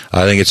 and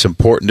I think it's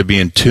important to be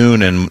in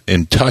tune and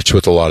in touch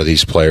with a lot of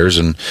these players,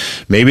 and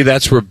maybe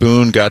that's where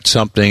Boone got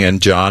something,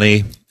 and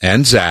Johnny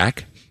and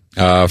Zach,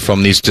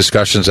 from these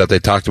discussions that they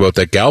talked about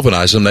that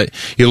galvanized them, that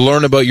you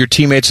learn about your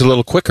teammates a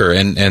little quicker,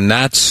 and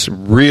that's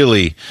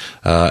really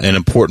an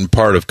important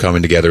part of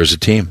coming together as a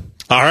team.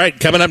 All right,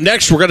 coming up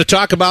next, we're going to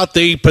talk about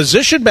the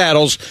position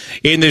battles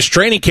in this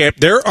training camp.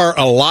 There are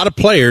a lot of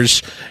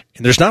players,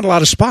 and there's not a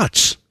lot of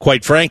spots,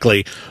 quite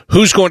frankly.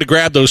 Who's going to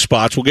grab those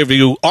spots? We'll give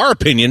you our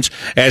opinions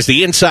as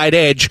the Inside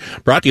Edge,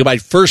 brought to you by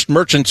First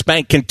Merchants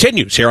Bank,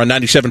 continues here on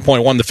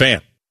 97.1 The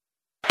Fan.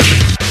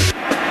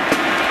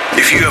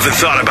 If you haven't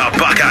thought about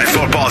Buckeye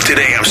football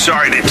today, I'm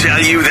sorry to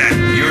tell you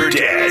that you're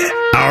dead.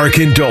 Our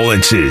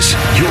condolences.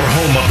 Your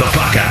home of the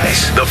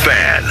Buckeyes, The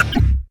Fan.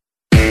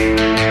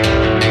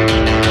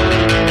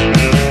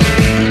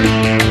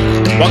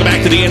 Welcome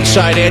back to the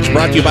Inside Edge,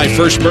 brought to you by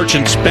First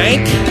Merchants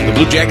Bank. The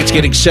Blue Jackets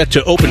getting set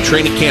to open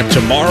training camp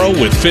tomorrow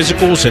with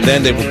physicals, and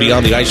then they will be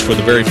on the ice for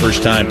the very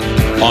first time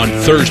on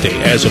Thursday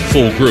as a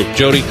full group.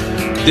 Jody,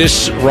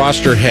 this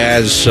roster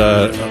has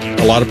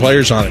a lot of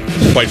players on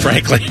it, quite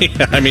frankly.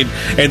 I mean,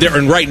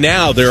 and right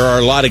now there are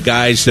a lot of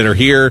guys that are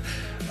here.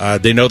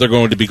 They know they're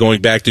going to be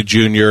going back to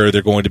junior.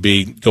 They're going to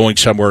be going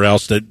somewhere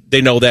else.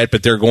 They know that,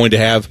 but they're going to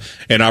have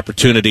an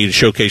opportunity to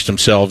showcase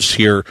themselves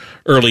here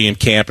early in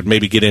camp and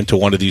maybe get into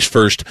one of these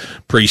first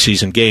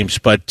preseason games.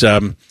 But,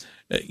 the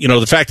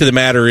fact of the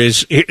matter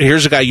is,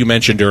 here's a guy you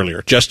mentioned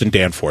earlier, Justin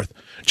Danforth.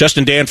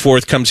 Justin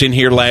Danforth comes in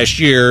here last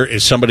year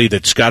as somebody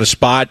that's got a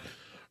spot,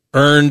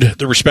 earned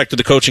the respect of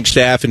the coaching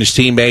staff and his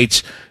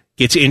teammates,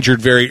 gets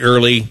injured very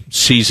early,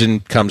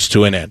 season comes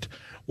to an end.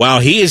 While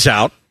he is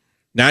out,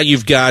 now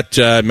you've got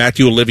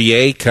Matthew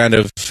Olivier kind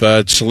of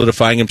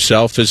solidifying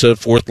himself as a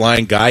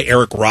fourth-line guy.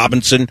 Eric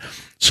Robinson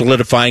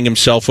solidifying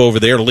himself over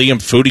there. Liam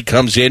Foudy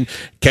comes in,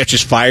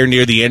 catches fire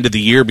near the end of the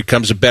year,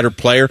 becomes a better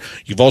player.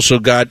 You've also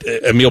got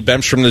Emil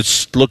Bemstrom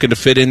that's looking to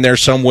fit in there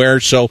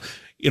somewhere. So,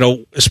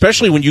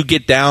 especially when you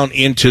get down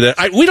into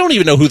we don't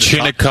even know who the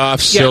Chinnikov,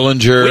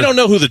 Sillinger. We don't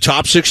know who the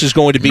top six is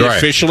going to be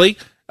officially.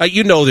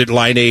 You know that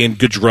Laine and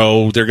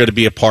Gaudreau, they're going to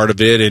be a part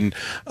of it. And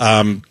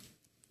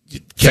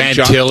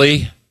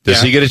Fantilli.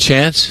 Does he get a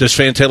chance? Does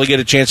Fantilli get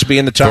a chance to be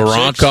in the top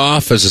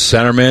Voronkov as a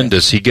centerman,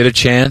 does he get a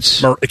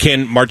chance?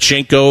 Can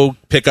Marchenko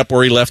pick up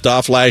where he left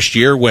off last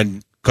year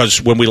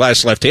because when we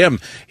last left him,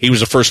 he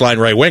was a first-line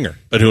right winger,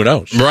 but who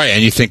knows? Right,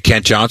 and you think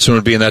Kent Johnson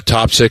would be in that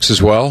top 6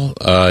 as well?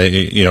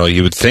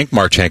 You would think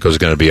Marchenko is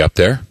going to be up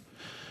there.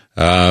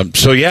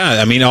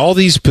 All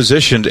these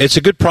positions, it's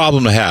a good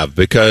problem to have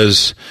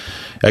because,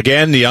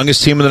 again, the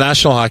youngest team in the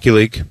National Hockey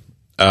League,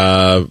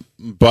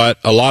 but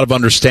a lot of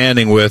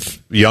understanding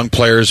with young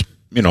players.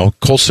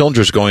 Cole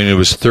Sillinger's going into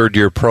his 3rd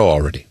year pro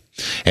already,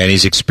 and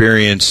he's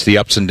experienced the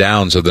ups and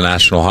downs of the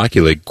National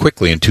Hockey League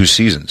quickly in 2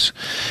 seasons.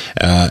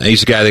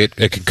 He's a guy that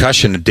got a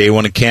concussion at day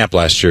 1 in camp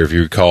last year, if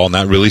you recall, and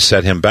that really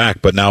set him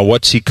back. But now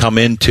what's he come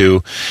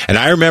into? And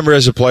I remember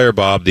as a player,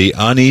 Bob, the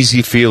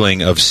uneasy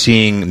feeling of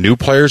seeing new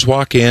players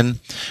walk in,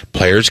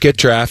 players get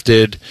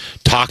drafted,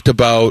 talked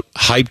about,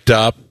 hyped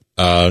up.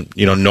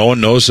 No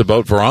one knows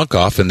about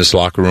Voronkov in this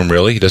locker room,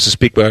 really. He doesn't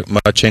speak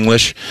much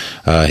English.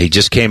 He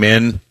just came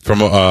in from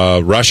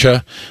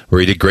Russia,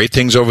 where he did great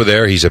things over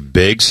there. He's a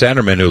big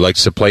centerman who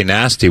likes to play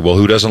nasty. Well,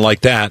 who doesn't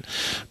like that?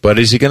 But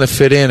is he going to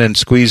fit in and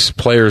squeeze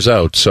players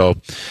out? So,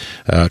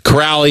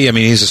 Corrali,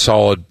 he's a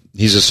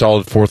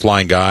solid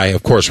 4th-line guy.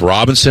 Of course,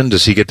 Robinson,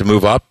 does he get to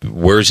move up?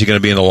 Where is he going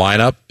to be in the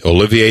lineup?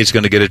 Olivier's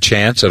going to get a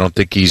chance. I don't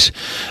think he's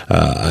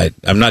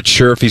I'm not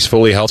sure if he's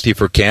fully healthy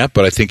for camp,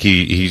 but I think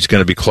he's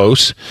going to be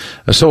close.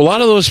 So a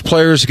lot of those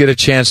players get a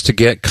chance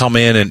to come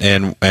in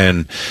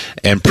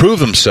and prove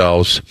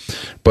themselves,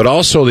 but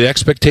also the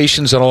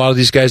expectations on a lot of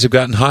these guys have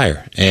gotten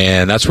higher.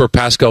 And that's where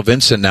Pascal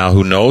Vincent now,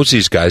 who knows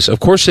these guys, of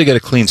course they get a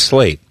clean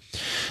slate,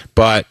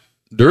 but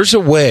there's a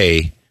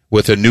way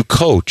with a new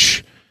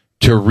coach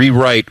to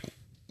rewrite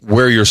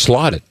where you're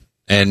slotted.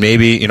 And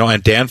maybe,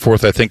 and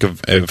Danforth, I think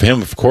of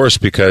him, of course,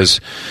 because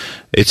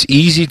it's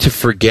easy to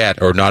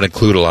forget or not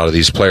include a lot of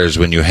these players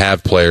when you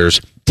have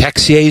players.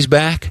 Texier's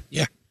back.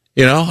 Yeah.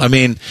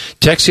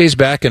 Texier's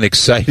back and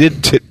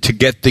excited to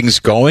get things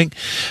going.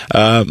 Who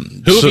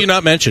have you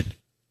not mentioned?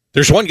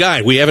 There's one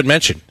guy we haven't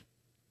mentioned.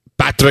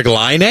 Patrick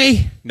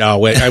Laine? No,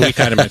 we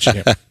kind of mentioned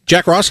him.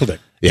 Jack Roslovic.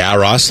 Yeah,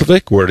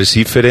 Roslovic. Where does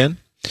he fit in?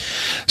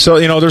 So,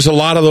 there's a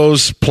lot of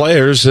those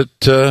players that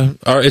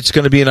it's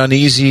going to be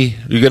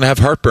you're going to have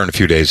heartburn a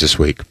few days this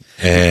week.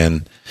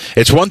 And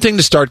it's one thing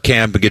to start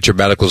camp and get your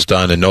medicals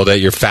done and know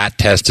that your fat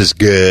test is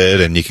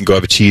good and you can go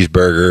have a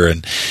cheeseburger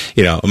and,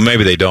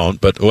 maybe they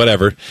don't, but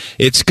whatever.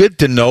 It's good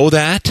to know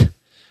that.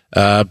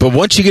 But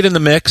once you get in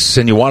the mix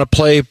and you want to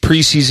play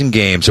preseason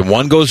games and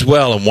one goes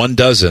well and one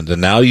doesn't,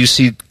 and now you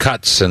see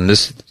cuts and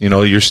this,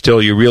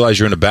 you realize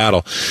you're in a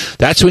battle.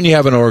 That's when you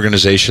have an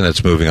organization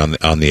that's moving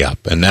on the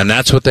up, and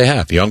that's what they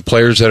have: young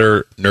players that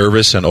are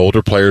nervous and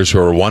older players who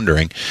are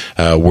wondering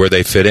where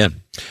they fit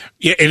in.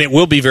 Yeah, and it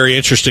will be very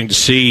interesting to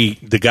see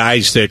the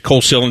guys that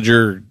Cole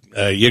Sillinger,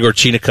 Yegor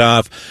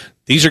Chinakhov.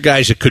 These are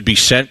guys that could be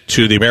sent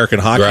to the American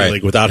Hockey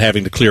League without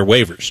having to clear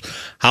waivers.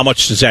 How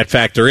much does that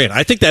factor in?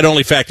 I think that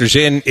only factors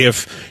in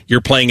if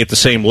you're playing at the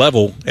same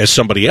level as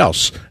somebody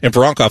else. And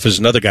Voronkov is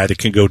another guy that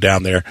can go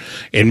down there,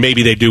 and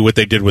maybe they do what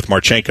they did with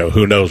Marchenko.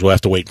 Who knows? We'll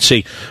have to wait and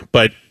see.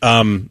 But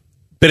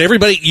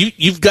everybody,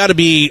 you've got to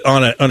be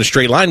on a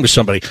straight line with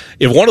somebody.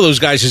 If one of those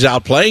guys is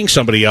outplaying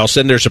somebody else,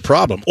 then there's a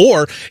problem.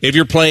 Or if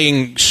you're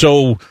playing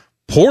so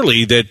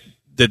poorly that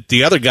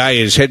the other guy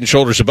is head and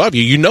shoulders above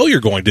you,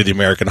 you're going to the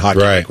American Hockey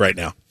League right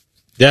now.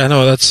 Yeah,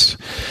 no, that's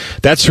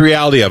the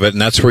reality of it,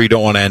 and that's where you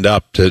don't want to end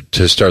up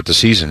to start the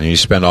season. And you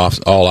spend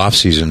all off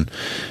season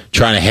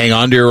trying to hang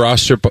on to your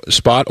roster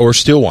spot or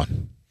steal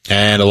one.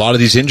 And a lot of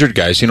these injured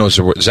guys, Zach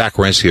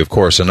Werenski, of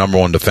course, the number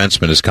 1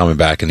 defenseman, is coming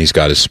back and he's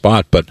got his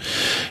spot. But,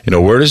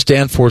 where does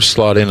Danforth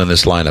slot in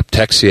this lineup?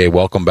 Texier,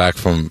 welcome back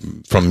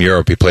from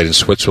Europe. He played in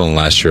Switzerland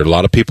last year. A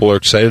lot of people are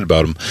excited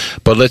about him.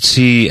 But let's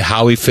see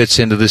how he fits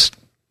into this.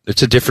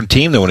 It's a different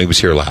team than when he was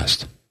here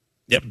last.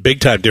 Yeah,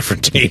 big-time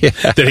different team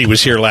than he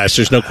was here last.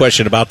 There's no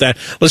question about that.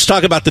 Let's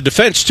talk about the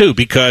defense, too,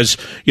 because,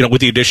 with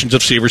the additions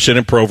of Severson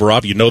and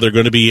Provorov, they're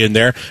going to be in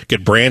there.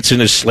 Branson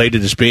is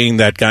slated as being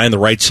that guy on the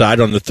right side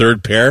on the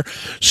third pair.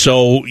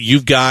 So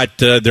you've got,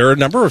 there are a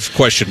number of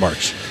question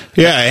marks.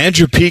 Yeah,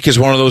 Andrew Peak is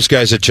one of those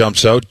guys that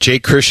jumps out.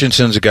 Jake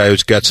Christensen's a guy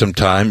who's got some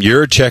time.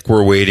 Juracek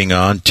we're waiting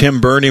on. Tim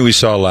Burney we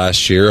saw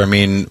last year.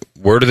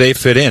 Where do they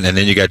fit in? And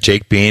then you got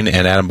Jake Bean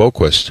and Adam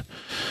Boquist.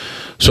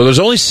 So there's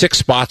only 6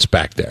 spots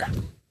back there,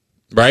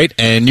 right?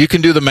 And you can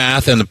do the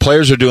math, and the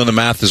players are doing the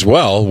math as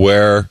well,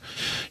 where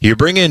you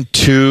bring in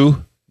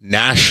 2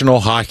 National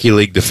Hockey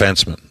League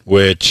defensemen,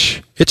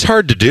 which it's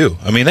hard to do.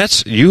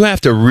 You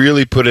have to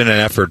really put in an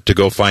effort to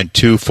go find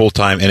 2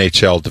 full-time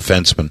NHL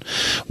defensemen.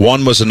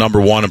 One was a number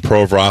 1 in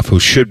Provorov, who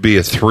should be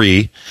a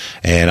 3,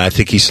 and I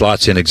think he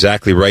slots in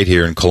exactly right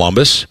here in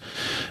Columbus.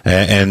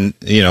 And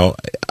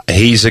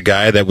he's a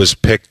guy that was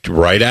picked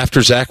right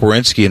after Zach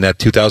Werenski in that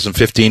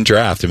 2015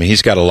 draft.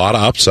 He's got a lot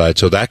of upside,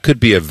 so that could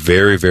be a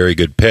very, very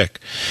good pick.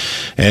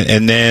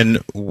 And then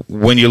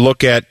when you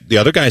look at the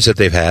other guys that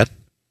they've had,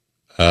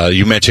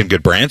 you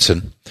mentioned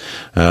Branson.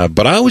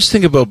 But I always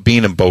think about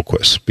Bean and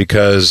Boquist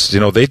because,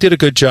 they did a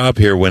good job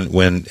here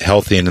when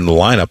healthy and in the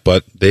lineup,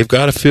 but they've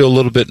got to feel a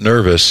little bit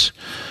nervous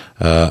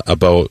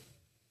about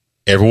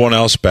everyone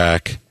else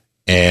back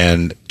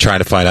and trying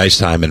to find ice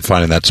time and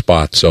finding that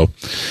spot. So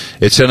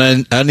it's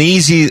an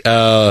uneasy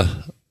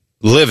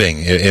living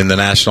in the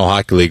National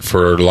Hockey League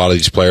for a lot of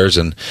these players,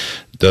 and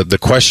the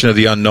question of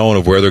the unknown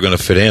of where they're going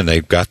to fit in,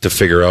 they've got to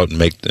figure out and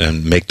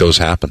make those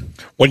happen.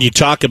 When you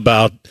talk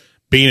about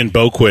Bean and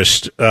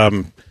Boquist,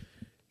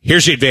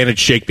 here's the advantage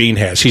Jake Bean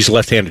has. He's a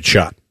left-handed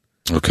shot.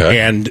 Okay.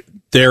 And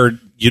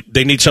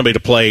they need somebody to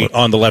play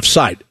on the left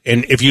side.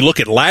 And if you look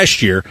at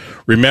last year,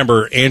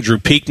 remember Andrew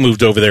Peak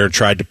moved over there and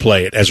tried to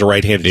play it as a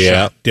right-handed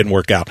shot. Didn't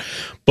work out.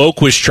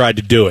 Boquist tried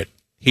to do it.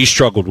 He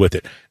struggled with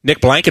it. Nick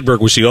Blankenberg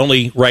was the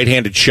only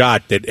right-handed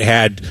shot that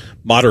had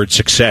moderate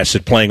success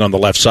at playing on the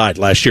left side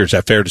last year. Is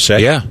that fair to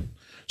say? Yeah.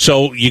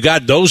 So you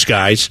got those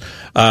guys.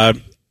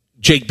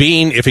 Jake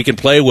Bean, if he can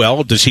play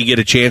well, does he get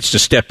a chance to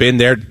step in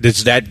there?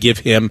 Does that give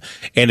him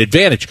an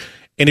advantage?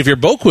 And if you're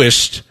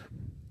Boquist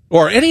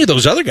or any of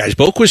those other guys,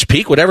 Boquist,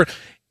 Peak, whatever,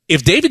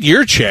 if David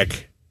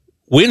Jiricek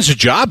wins a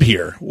job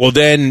here, well,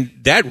 then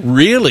that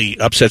really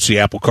upsets the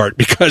apple cart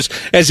because,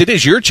 as it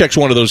is, Jiricek's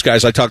one of those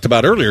guys I talked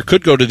about earlier,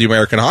 could go to the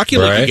American Hockey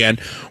League again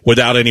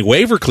without any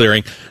waiver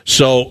clearing.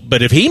 So,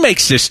 but if he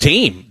makes this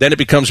team, then it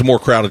becomes a more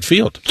crowded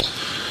field.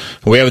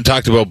 We haven't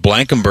talked about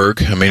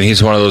Blankenberg. I mean,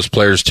 he's one of those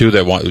players, too,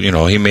 that,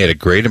 he made a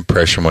great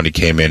impression when he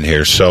came in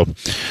here. So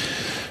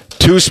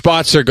 2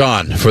 spots are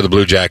gone for the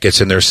Blue Jackets,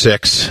 and they're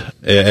 6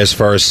 as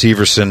far as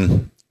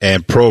Severson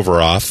and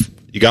Provorov.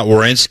 You got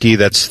Werenski,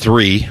 that's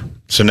 3.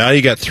 So now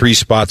you got 3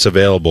 spots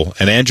available.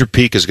 And Andrew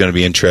Peak is going to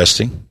be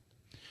interesting,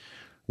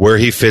 where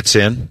he fits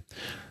in.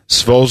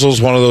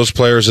 Svozel's one of those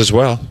players as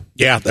well.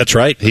 Yeah, that's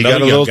right. He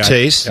got a little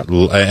taste. Yep.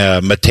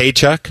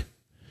 Matejchuk.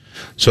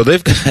 So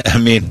they've got,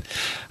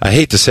 I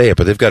hate to say it,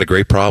 but they've got a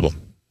great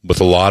problem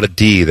with a lot of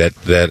D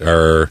that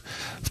are,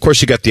 of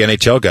course you got the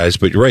NHL guys,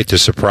 but you're right, the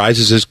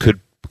surprises could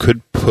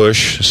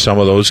push some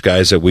of those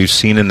guys that we've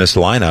seen in this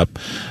lineup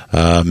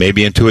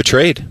maybe into a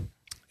trade.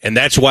 And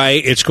that's why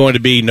it's going to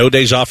be no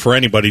days off for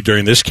anybody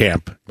during this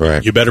camp.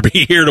 Right. You better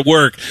be here to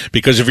work,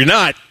 because if you're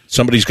not,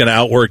 somebody's going to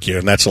outwork you,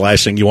 and that's the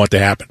last thing you want to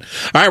happen.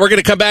 All right, we're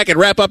going to come back and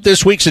wrap up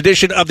this week's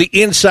edition of the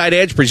Inside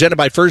Edge, presented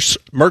by First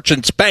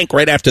Merchants Bank,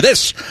 right after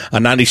this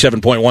on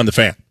 97.1 The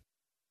Fan.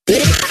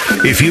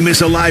 If you miss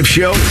a live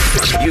show,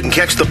 you can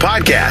catch the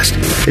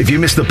podcast. If you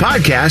miss the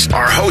podcast,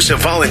 our hosts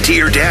have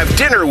volunteered to have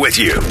dinner with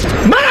you.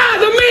 Ma,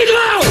 the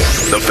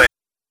meatloaf! The Fan.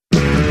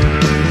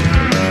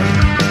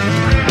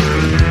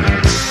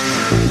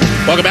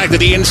 Welcome back to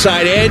the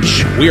Inside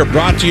Edge. We are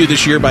brought to you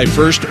this year by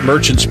First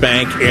Merchants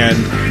Bank, and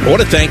I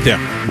want to thank them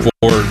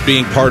for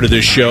being part of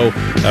this show.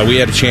 We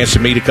had a chance to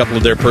meet a couple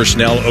of their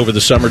personnel over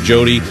the summer,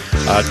 Jody.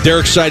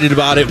 They're excited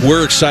about it.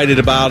 We're excited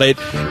about it,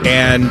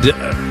 and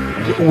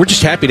we're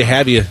just happy to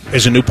have you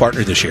as a new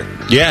partner this year.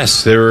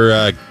 Yes,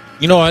 they're.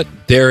 You know what?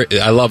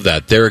 I love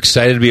that. They're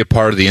excited to be a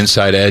part of the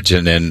Inside Edge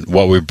and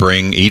what we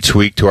bring each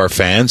week to our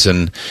fans.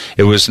 And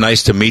it was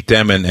nice to meet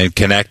them and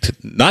connect,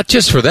 not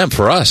just for them,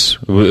 for us.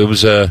 It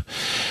was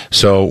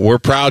so we're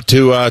proud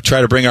to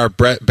try to bring our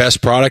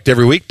best product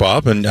every week,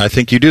 Bob, and I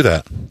think you do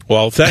that.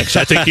 Well, thanks.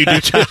 I think you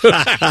do too.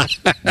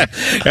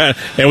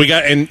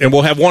 And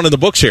we'll have one in the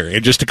books here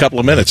in just a couple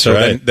of minutes.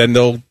 That's right.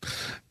 then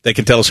they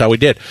can tell us how we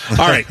did.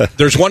 All right,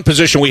 there's one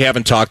position we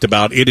haven't talked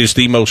about. It is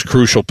the most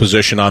crucial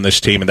position on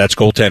this team, and that's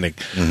goaltending.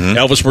 Mm-hmm.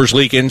 Elvis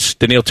Merzlikins,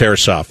 Daniil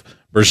Tarasov.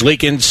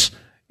 Merzlikins,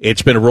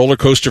 it's been a roller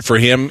coaster for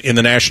him in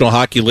the National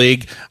Hockey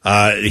League.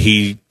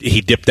 He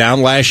dipped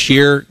down last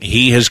year.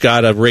 He has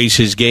got to raise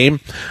his game.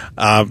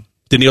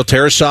 Daniil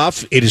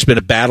Tarasov, it has been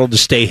a battle to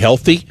stay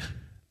healthy.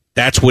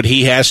 That's what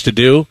he has to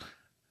do.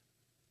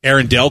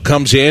 Aaron Dell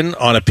comes in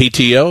on a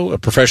PTO, a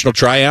professional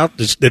tryout.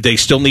 They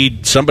still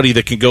need somebody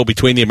that can go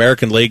between the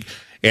American League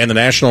and the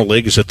National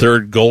League as a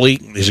third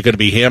goalie. Is it going to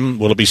be him?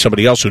 Will it be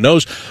somebody else? Who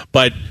knows?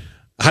 But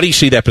how do you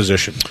see that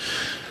position?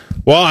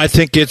 Well, I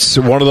think it's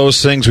one of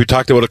those things. We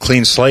talked about a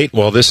clean slate.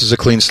 Well, this is a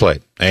clean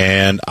slate.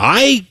 And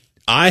I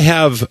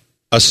have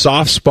a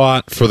soft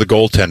spot for the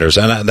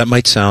goaltenders. And that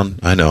might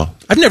sound, I know.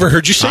 I've never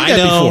heard you say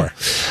that before.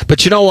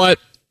 But you know what?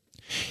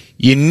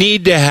 You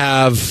need to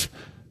have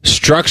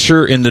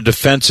structure in the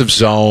defensive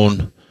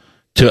zone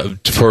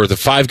for the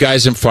 5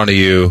 guys in front of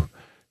you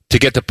to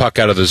get the puck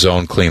out of the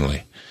zone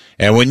cleanly.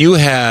 And when you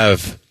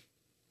have,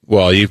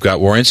 you've got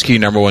Werenski,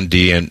 number 1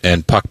 D,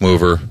 and puck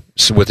mover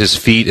with his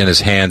feet and his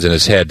hands and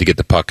his head to get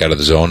the puck out of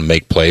the zone and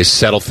make plays,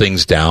 settle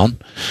things down.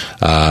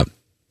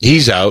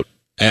 He's out.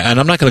 And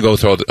I'm not going to go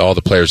through all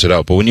the players that are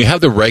out, but when you have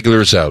the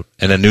regulars out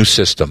and a new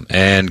system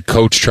and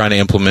coach trying to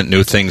implement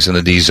new things in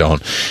the D zone,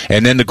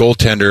 and then the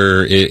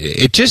goaltender,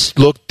 it just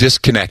looked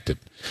disconnected.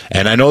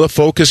 And I know the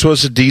focus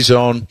was the D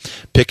zone,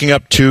 picking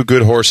up 2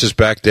 good horses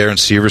back there in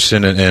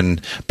Severson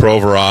and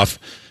Provorov.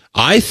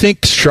 I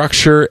think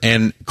structure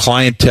and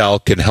clientele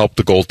can help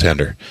the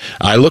goaltender.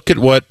 I look at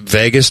what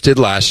Vegas did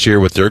last year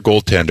with their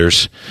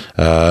goaltenders,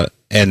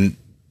 and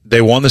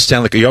they won the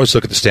Stanley Cup. You always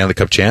look at the Stanley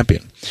Cup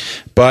champion.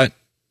 But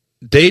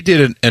they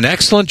did an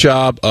excellent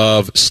job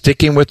of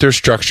sticking with their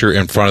structure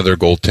in front of their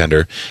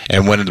goaltender.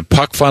 And when the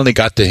puck finally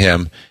got to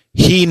him,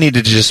 he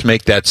needed to just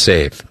make that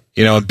save,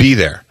 and be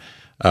there.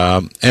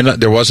 And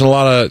there wasn't a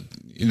lot of.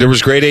 There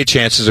was grade A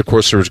chances, of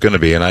course there was going to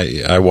be, and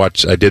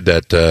I did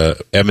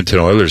that Edmonton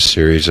Oilers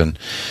series, and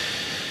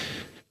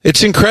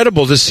it's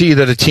incredible to see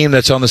that a team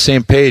that's on the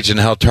same page and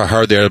how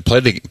hard they are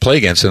to play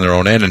against in their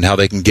own end and how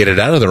they can get it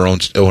out of their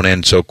own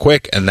end so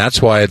quick, and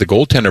that's why the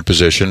goaltender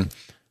position,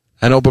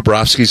 I know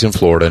Bobrovsky's in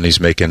Florida and he's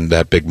making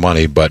that big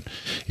money, but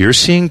you're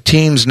seeing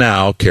teams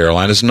now,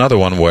 Carolina's another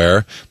one,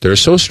 where they're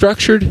so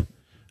structured,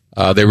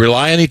 they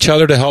rely on each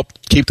other to help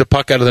keep the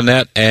puck out of the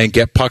net and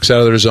get pucks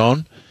out of their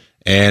zone.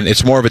 And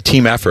it's more of a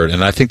team effort.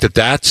 And I think that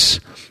that's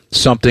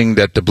something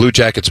that the Blue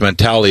Jackets'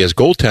 mentality as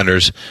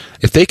goaltenders,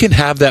 if they can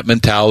have that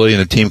mentality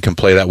and the team can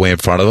play that way in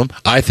front of them,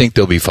 I think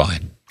they'll be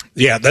fine.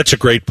 Yeah, that's a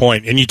great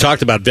point. And you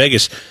talked about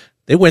Vegas.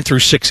 They went through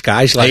 6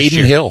 guys last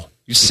year. Aiden Hill.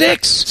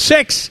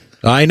 6.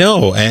 I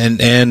know.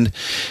 And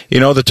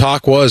the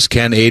talk was,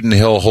 can Aiden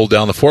Hill hold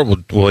down the fort?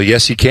 Well,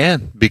 yes, he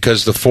can,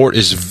 because the fort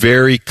is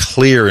very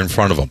clear in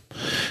front of him.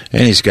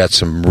 And he's got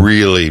some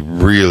really,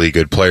 really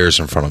good players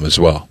in front of him as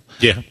well.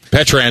 Yeah.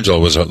 Pietrangelo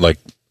was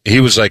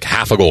like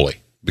half a goalie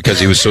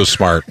because he was so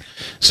smart.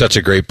 Such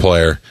a great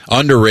player.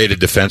 Underrated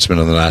defenseman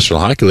in the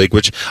National Hockey League,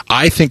 which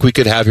I think we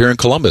could have here in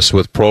Columbus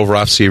with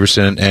Provorov,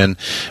 Severson, and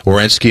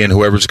Werenski, and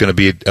whoever's going to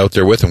be out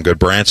there with him. Good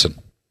Branson.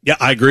 Yeah,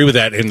 I agree with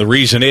that, and the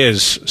reason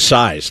is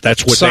size.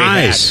 That's what they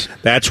had.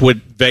 That's what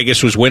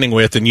Vegas was winning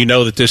with, and you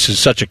know that this is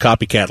such a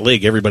copycat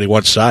league. Everybody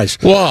wants size.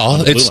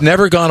 Well, it's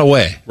never gone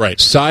away. Right.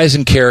 Size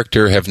and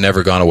character have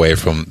never gone away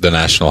from the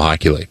National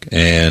Hockey League,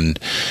 and,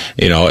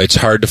 it's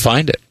hard to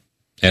find it.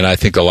 And I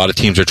think a lot of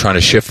teams are trying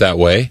to shift that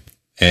way,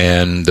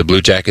 and the Blue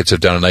Jackets have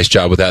done a nice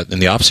job with that in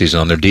the offseason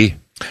on their D.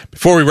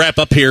 Before we wrap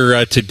up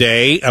here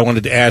today, I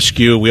wanted to ask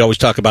you, we always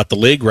talk about the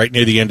league right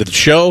near the end of the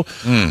show.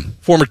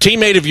 Former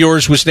teammate of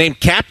yours was named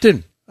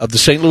captain of the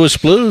St. Louis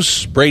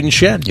Blues, Braden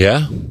Shen.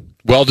 Yeah,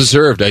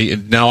 well-deserved.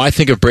 Now, I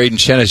think of Braden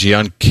Shen as a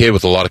young kid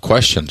with a lot of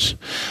questions.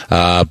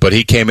 But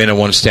he came in and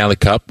won a Stanley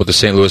Cup with the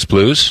St. Louis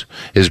Blues.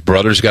 His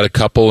brother's got a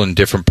couple in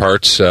different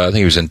parts. I think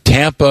he was in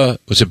Tampa.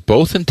 Was it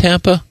both in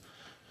Tampa?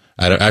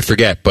 I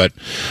forget. But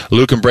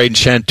Luke and Braden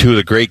Shen, 2 of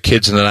the great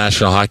kids in the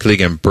National Hockey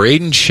League. And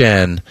Braden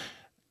Shen,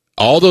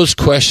 all those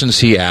questions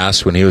he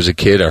asked when he was a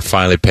kid are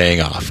finally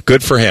paying off.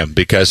 Good for him,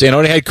 because he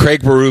had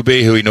Craig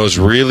Berube, who he knows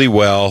really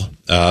well.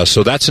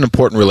 So that's an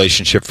important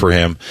relationship for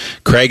him.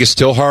 Craig is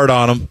still hard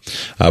on him,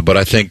 but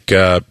I think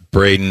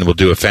Braden will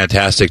do a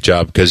fantastic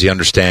job because he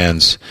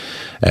understands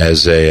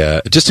as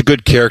just a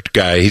good character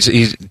guy.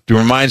 He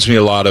reminds me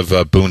a lot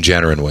of Boone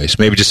Jenner in ways,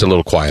 maybe just a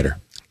little quieter.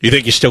 You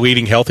think he's still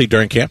eating healthy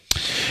during camp?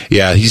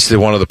 Yeah, he's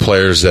one of the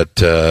players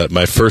that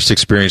my first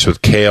experience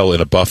with kale in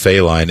a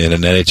buffet line in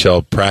an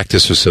NHL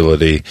practice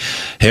facility,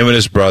 him and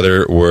his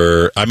brother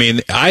were,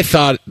 I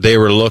thought they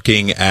were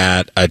looking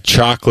at a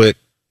chocolate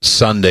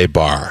sundae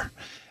bar,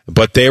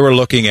 but they were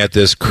looking at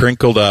this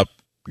crinkled up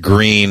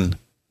green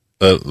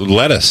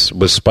lettuce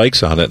with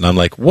spikes on it, and I'm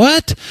like,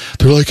 what?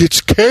 They're like,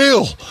 it's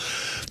kale.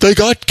 They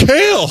got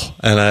kale.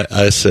 And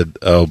I said,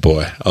 oh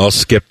boy, I'll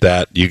skip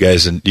that. You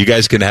guys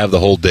can have the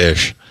whole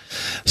dish.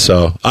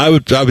 So I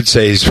would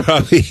say he's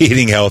probably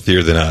eating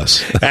healthier than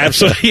us.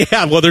 Absolutely,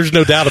 yeah. Well, there's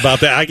no doubt about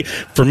that.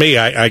 For me,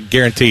 I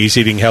guarantee he's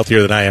eating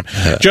healthier than I am.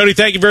 Jody,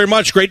 thank you very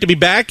much. Great to be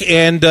back,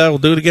 and we'll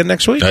do it again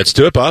next week. Let's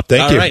do it, Bob.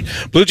 Thank you. All right.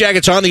 Blue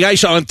Jackets on the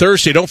ice on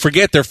Thursday. Don't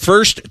forget, their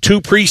first 2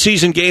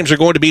 preseason games are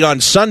going to be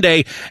on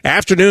Sunday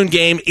afternoon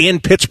game in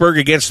Pittsburgh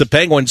against the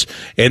Penguins,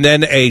 and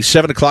then a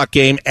 7 o'clock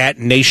game at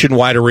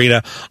Nationwide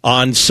Arena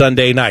on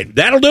Sunday night.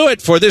 That'll do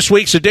it for this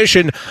week's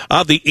edition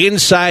of the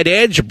Inside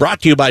Edge,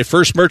 brought to you by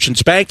First Merchants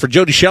Bank. For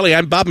Jody Shelley,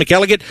 I'm Bob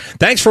McElligott.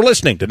 Thanks for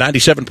listening to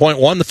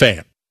 97.1 The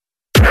Fan.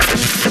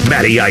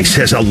 Matty Ice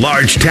has a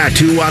large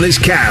tattoo on his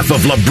calf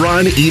of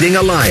LeBron eating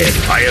a lion.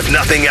 I have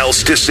nothing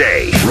else to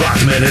say.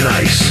 Rothman and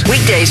Ice.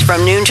 Weekdays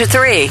from noon to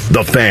 3.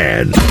 The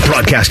Fan.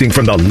 Broadcasting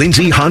from the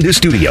Lindsay Honda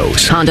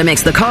Studios. Honda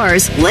makes the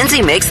cars.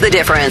 Lindsay makes the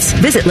difference.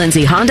 Visit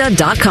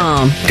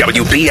lindsayhonda.com.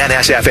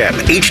 WBNS-FM,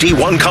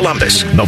 HD1 Columbus. The